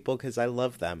Motors people because I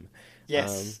love them.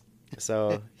 Yes.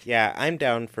 So, yeah, I'm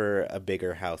down for a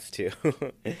bigger house, too.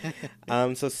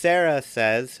 So Sarah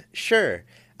says, sure,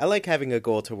 I like having a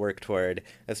goal to work toward,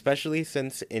 especially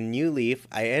since in New Leaf,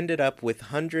 I ended up with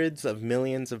hundreds of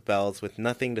millions of bells with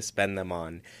nothing to spend them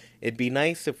on. It'd be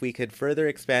nice if we could further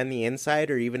expand the inside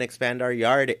or even expand our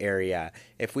yard area,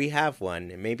 if we have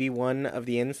one. Maybe one of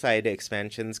the inside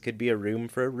expansions could be a room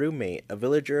for a roommate, a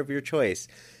villager of your choice.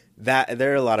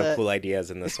 There are a lot of cool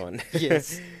ideas in this one.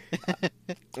 Yes.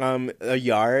 A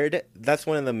yard, that's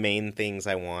one of the main things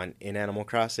I want in Animal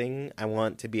Crossing. I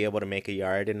want to be able to make a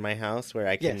yard in my house where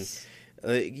I can, Yes.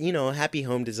 happy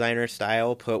home designer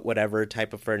style, put whatever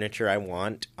type of furniture I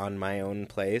want on my own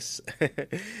place.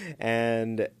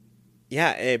 And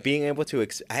yeah, being able to,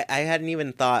 I hadn't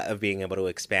even thought of being able to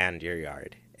expand your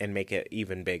yard and make it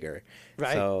even bigger.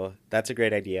 Right. So that's a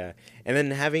great idea. And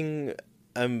then having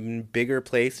a bigger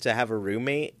place to have a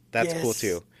roommate, that's cool Yes.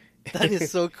 too. That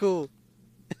is so cool.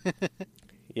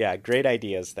 Yeah, great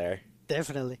ideas there.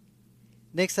 Definitely.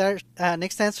 Next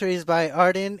answer is by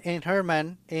Arden and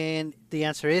Herman, and the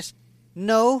answer is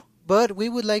no, but we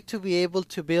would like to be able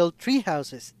to build tree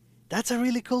houses. That's a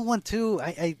really cool one too.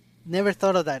 I never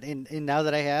thought of that, and now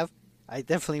that I have, I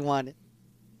definitely want it.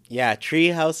 Yeah, tree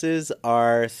houses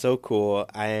are so cool.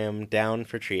 I am down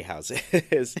for tree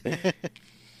houses.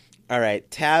 All right,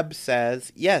 Tab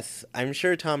says, yes, I'm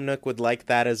sure Tom Nook would like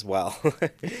that as well.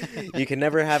 You can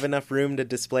never have enough room to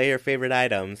display your favorite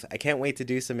items. I can't wait to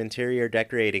do some interior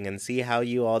decorating and see how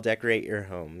you all decorate your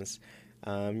homes.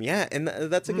 Yeah, and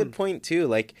that's a good point, too.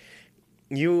 Like,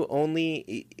 you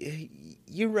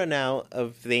run out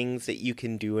of things that you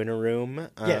can do in a room,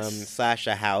 Yes. /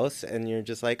 a house, and you're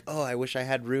just like, oh, I wish I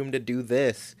had room to do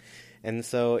this. And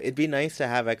so it'd be nice to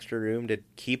have extra room to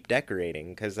keep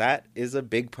decorating, because that is a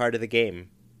big part of the game.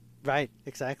 Right,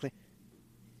 exactly.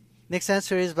 Next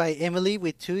answer is by Emily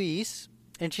with 2 E's,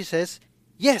 and she says,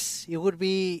 yes, it would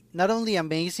be not only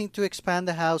amazing to expand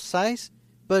the house size,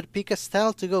 but pick a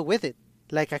style to go with it,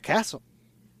 like a castle.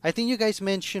 I think you guys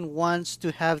mentioned once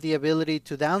to have the ability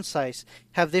to downsize,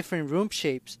 have different room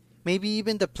shapes, maybe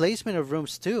even the placement of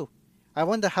rooms too. I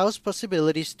want the house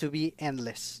possibilities to be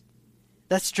endless.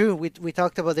 That's true. We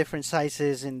talked about different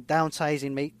sizes and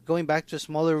downsizing, going back to a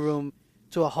smaller room,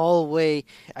 to a hallway.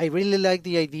 I really like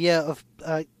the idea of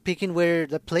picking where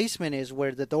the placement is,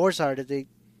 where the doors are. That they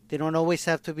don't always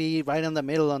have to be right on the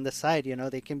middle on the side.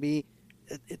 They can be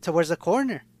towards the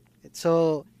corner.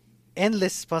 So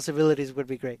endless possibilities would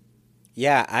be great.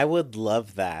 Yeah, I would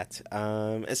love that.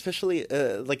 Especially,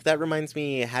 like, that reminds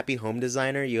me, Happy Home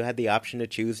Designer, you had the option to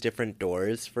choose different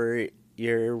doors for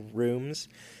your rooms.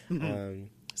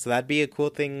 So that'd be a cool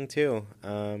thing, too.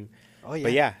 Oh, yeah.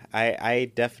 But yeah, I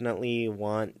definitely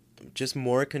want just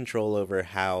more control over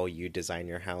how you design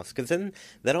your house. Because then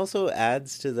that also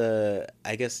adds to the,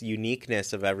 I guess,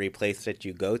 uniqueness of every place that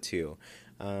you go to.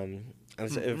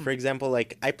 For example,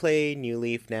 like, I play New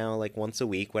Leaf now, like, once a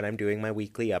week when I'm doing my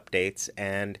weekly updates,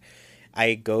 and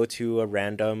I go to a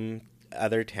random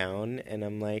other town, and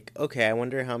I'm like, okay, I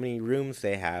wonder how many rooms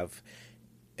they have.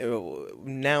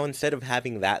 Now, instead of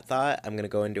having that thought, I'm going to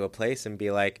go into a place and be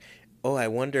like, oh, I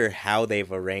wonder how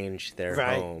they've arranged their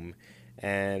home.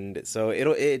 And so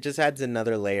it just adds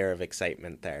another layer of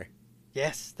excitement there.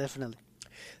 Yes, definitely.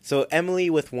 So Emily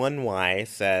with 1Y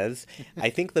says, I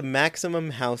think the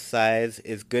maximum house size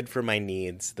is good for my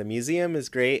needs. The museum is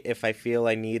great if I feel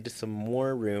I need some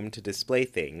more room to display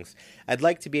things. I'd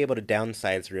like to be able to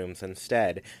downsize rooms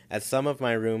instead, as some of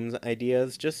my rooms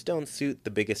ideas just don't suit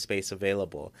the biggest space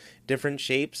available. Different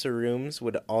shapes or rooms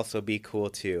would also be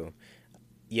cool too.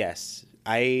 Yes.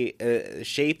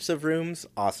 Shapes of rooms,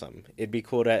 awesome. It'd be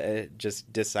cool to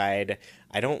just decide,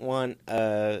 I don't want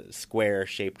a square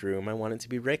shaped room, I want it to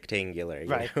be rectangular.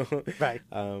 Right. Right.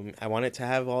 I want it to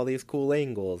have all these cool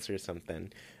angles or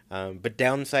something. But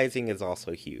downsizing is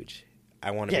also huge. I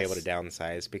want to be able to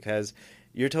downsize, because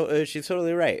she's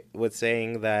totally right with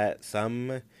saying that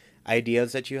some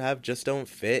ideas that you have just don't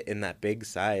fit in that big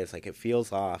size. Like, it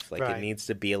feels off. Like, it needs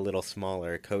to be a little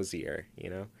smaller, cozier,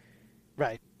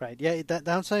 Right. Yeah, that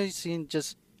downsizing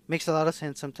just makes a lot of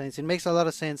sense sometimes. It makes a lot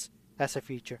of sense as a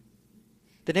feature.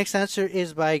 The next answer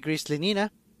is by Grizzly Nina,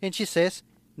 and she says,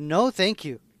 no, thank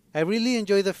you. I really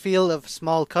enjoy the feel of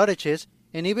small cottages,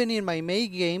 And even in my May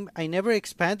game, I never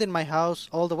expanded my house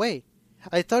all the way.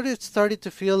 I thought it started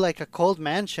to feel like a cold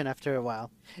mansion after a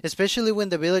while, especially when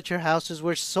the villager houses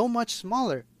were so much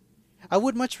smaller. I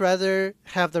would much rather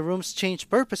have the rooms change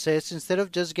purposes instead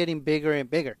of just getting bigger and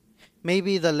bigger.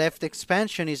 Maybe the left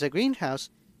expansion is a greenhouse,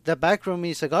 the back room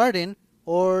is a garden,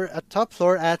 or a top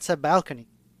floor adds a balcony.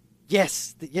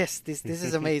 Yes, this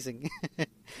is amazing.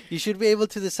 You should be able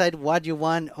to decide what you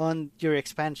want on your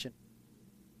expansion.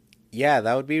 Yeah,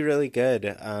 that would be really good,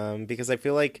 because I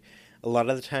feel like a lot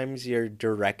of the times you're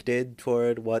directed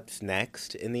toward what's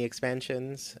next in the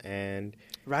expansions, and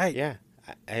Right. yeah,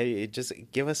 I just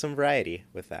give us some variety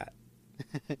with that.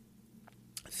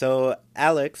 So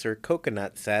Alex, or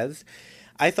Coconut, says,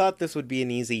 I thought this would be an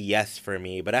easy yes for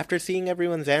me, but after seeing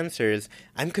everyone's answers,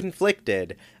 I'm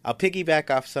conflicted. I'll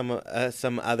piggyback off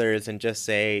some others and just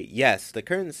say, yes, the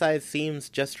current size seems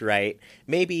just right,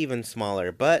 maybe even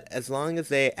smaller, but as long as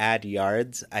they add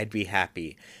yards, I'd be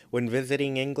happy. When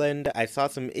visiting England, I saw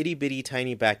some itty-bitty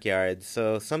tiny backyards,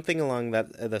 so something along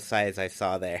the size I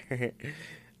saw there.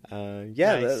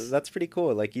 Nice. That's pretty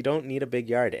cool. Like, you don't need a big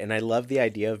yard, and I love the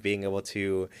idea of being able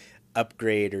to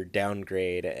upgrade or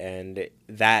downgrade, and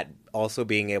that also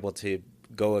being able to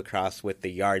go across with the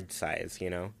yard size, you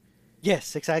know?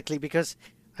 Yes, exactly, because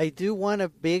I do want a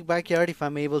big backyard if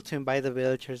I'm able to invite the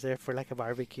villagers there for like a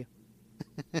barbecue.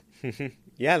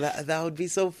 Yeah, that would be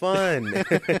so fun.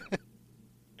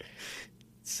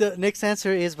 So next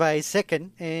answer is by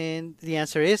Second, and the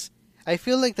answer is, I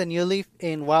feel like the New Leaf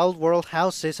and Wild World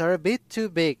houses are a bit too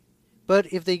big,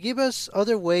 but if they give us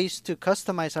other ways to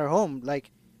customize our home,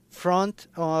 like front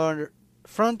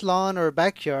lawn or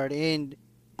backyard, and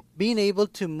being able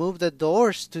to move the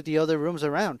doors to the other rooms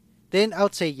around, then I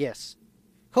would say yes.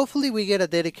 Hopefully we get a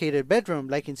dedicated bedroom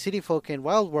like in City Folk and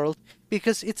Wild World,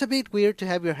 because it's a bit weird to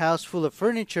have your house full of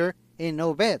furniture and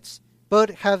no beds,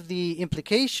 but have the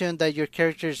implication that your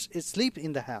characters sleep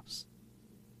in the house.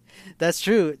 That's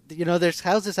true. You know, there's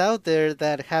houses out there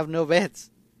that have no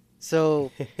beds.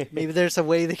 So maybe there's a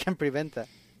way they can prevent that.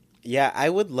 Yeah, I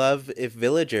would love if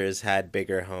villagers had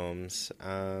bigger homes,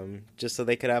 just so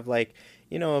they could have, like,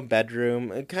 you know, a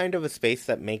bedroom, kind of a space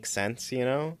that makes sense, you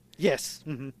know? Yes.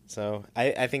 Mm-hmm. So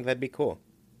I think that'd be cool.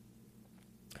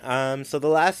 So the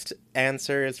last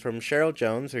answer is from Cheryl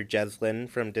Jones, or Jeslyn,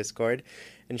 from Discord,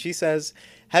 and she says,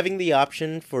 having the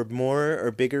option for more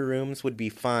or bigger rooms would be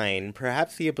fine,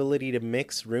 perhaps the ability to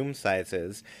mix room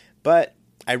sizes, but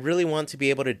I really want to be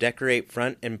able to decorate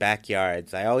front and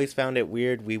backyards. I always found it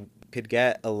weird we could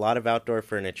get a lot of outdoor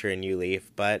furniture in New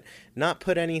Leaf, but not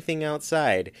put anything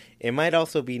outside. It might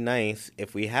also be nice,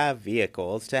 if we have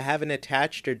vehicles, to have an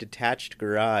attached or detached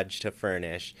garage to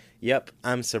furnish. Yep,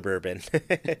 I'm suburban.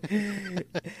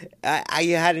 I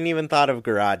hadn't even thought of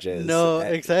garages. No,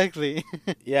 exactly.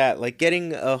 Yeah, like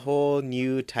getting a whole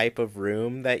new type of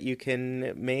room that you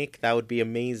can make, that would be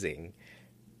amazing.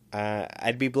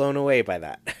 I'd be blown away by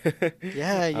that.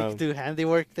 Yeah, you can do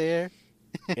handiwork there.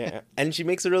 Yeah, and she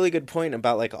makes a really good point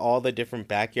about, like, all the different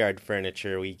backyard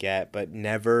furniture we get, but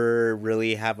never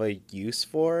really have a use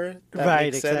for. That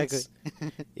Right, makes sense.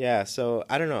 exactly. Yeah, so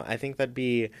I don't know. I think that'd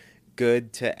be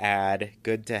good to add,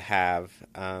 good to have.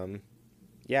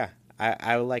 Yeah,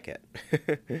 I would like it.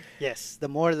 Yes, the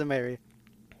more the merrier.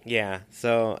 Yeah,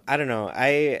 so I don't know.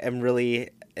 I am really.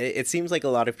 It seems like a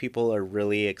lot of people are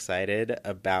really excited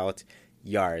about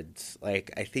yards.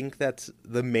 Like, I think that's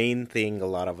the main thing a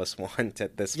lot of us want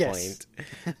at this Yes.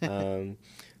 point.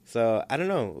 So I don't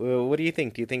know. What do you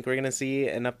think? Do you think we're gonna see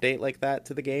an update like that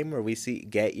to the game, or we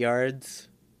get yards?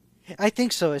 I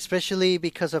think so, especially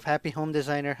because of Happy Home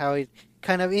Designer, how it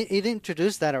kind of it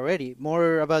introduced that already,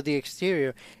 more about the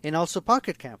exterior, and also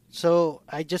Pocket Camp. So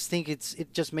I just think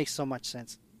it just makes so much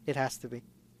sense. It has to be.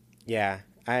 Yeah,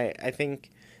 I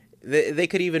think they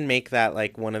could even make that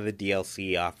like one of the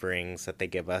DLC offerings that they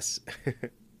give us.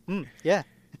 Yeah.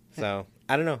 So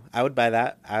I don't know. I would buy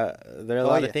that. There are a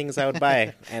lot of things I would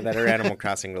buy and that are Animal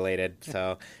Crossing related.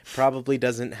 So probably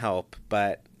doesn't help,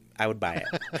 but I would buy it.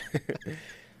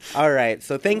 All right,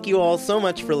 so thank you all so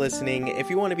much for listening.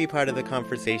 If you want to be part of the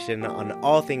conversation on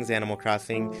all things Animal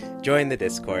Crossing, join the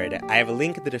Discord. I have a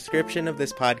link in the description of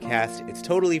this podcast. It's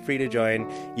totally free to join.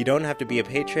 You don't have to be a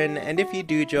patron, and if you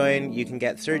do join, you can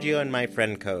get Sergio and my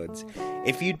friend codes.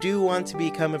 If you do want to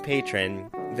become a patron,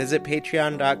 visit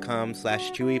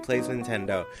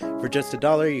patreon.com/ChewiePlaysNintendo. For just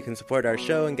 $1, you can support our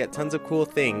show and get tons of cool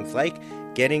things, like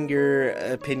getting your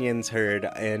opinions heard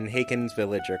in Haken's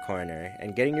Villager Corner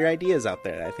and getting your ideas out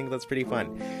there. I think that's pretty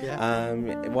fun. Yeah.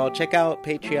 Well, check out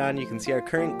Patreon. You can see our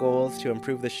current goals to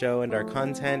improve the show and our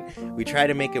content. We try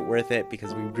to make it worth it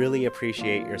because we really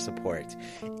appreciate your support.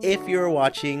 If you're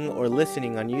watching or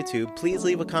listening on YouTube, please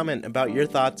leave a comment about your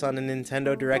thoughts on a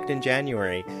Nintendo Direct in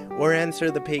January, or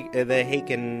answer the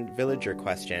Haken Villager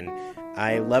question.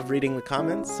 I love reading the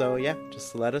comments, so yeah,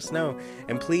 just let us know.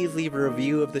 And please leave a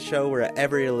review of the show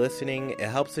wherever you're listening. It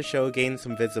helps the show gain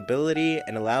some visibility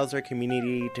and allows our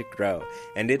community to grow.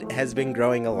 And it has been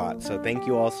growing a lot, so thank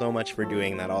you all so much for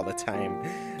doing that all the time.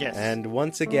 Yes. And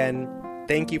once again,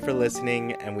 thank you for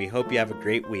listening, and we hope you have a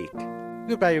great week.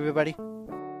 Goodbye, everybody.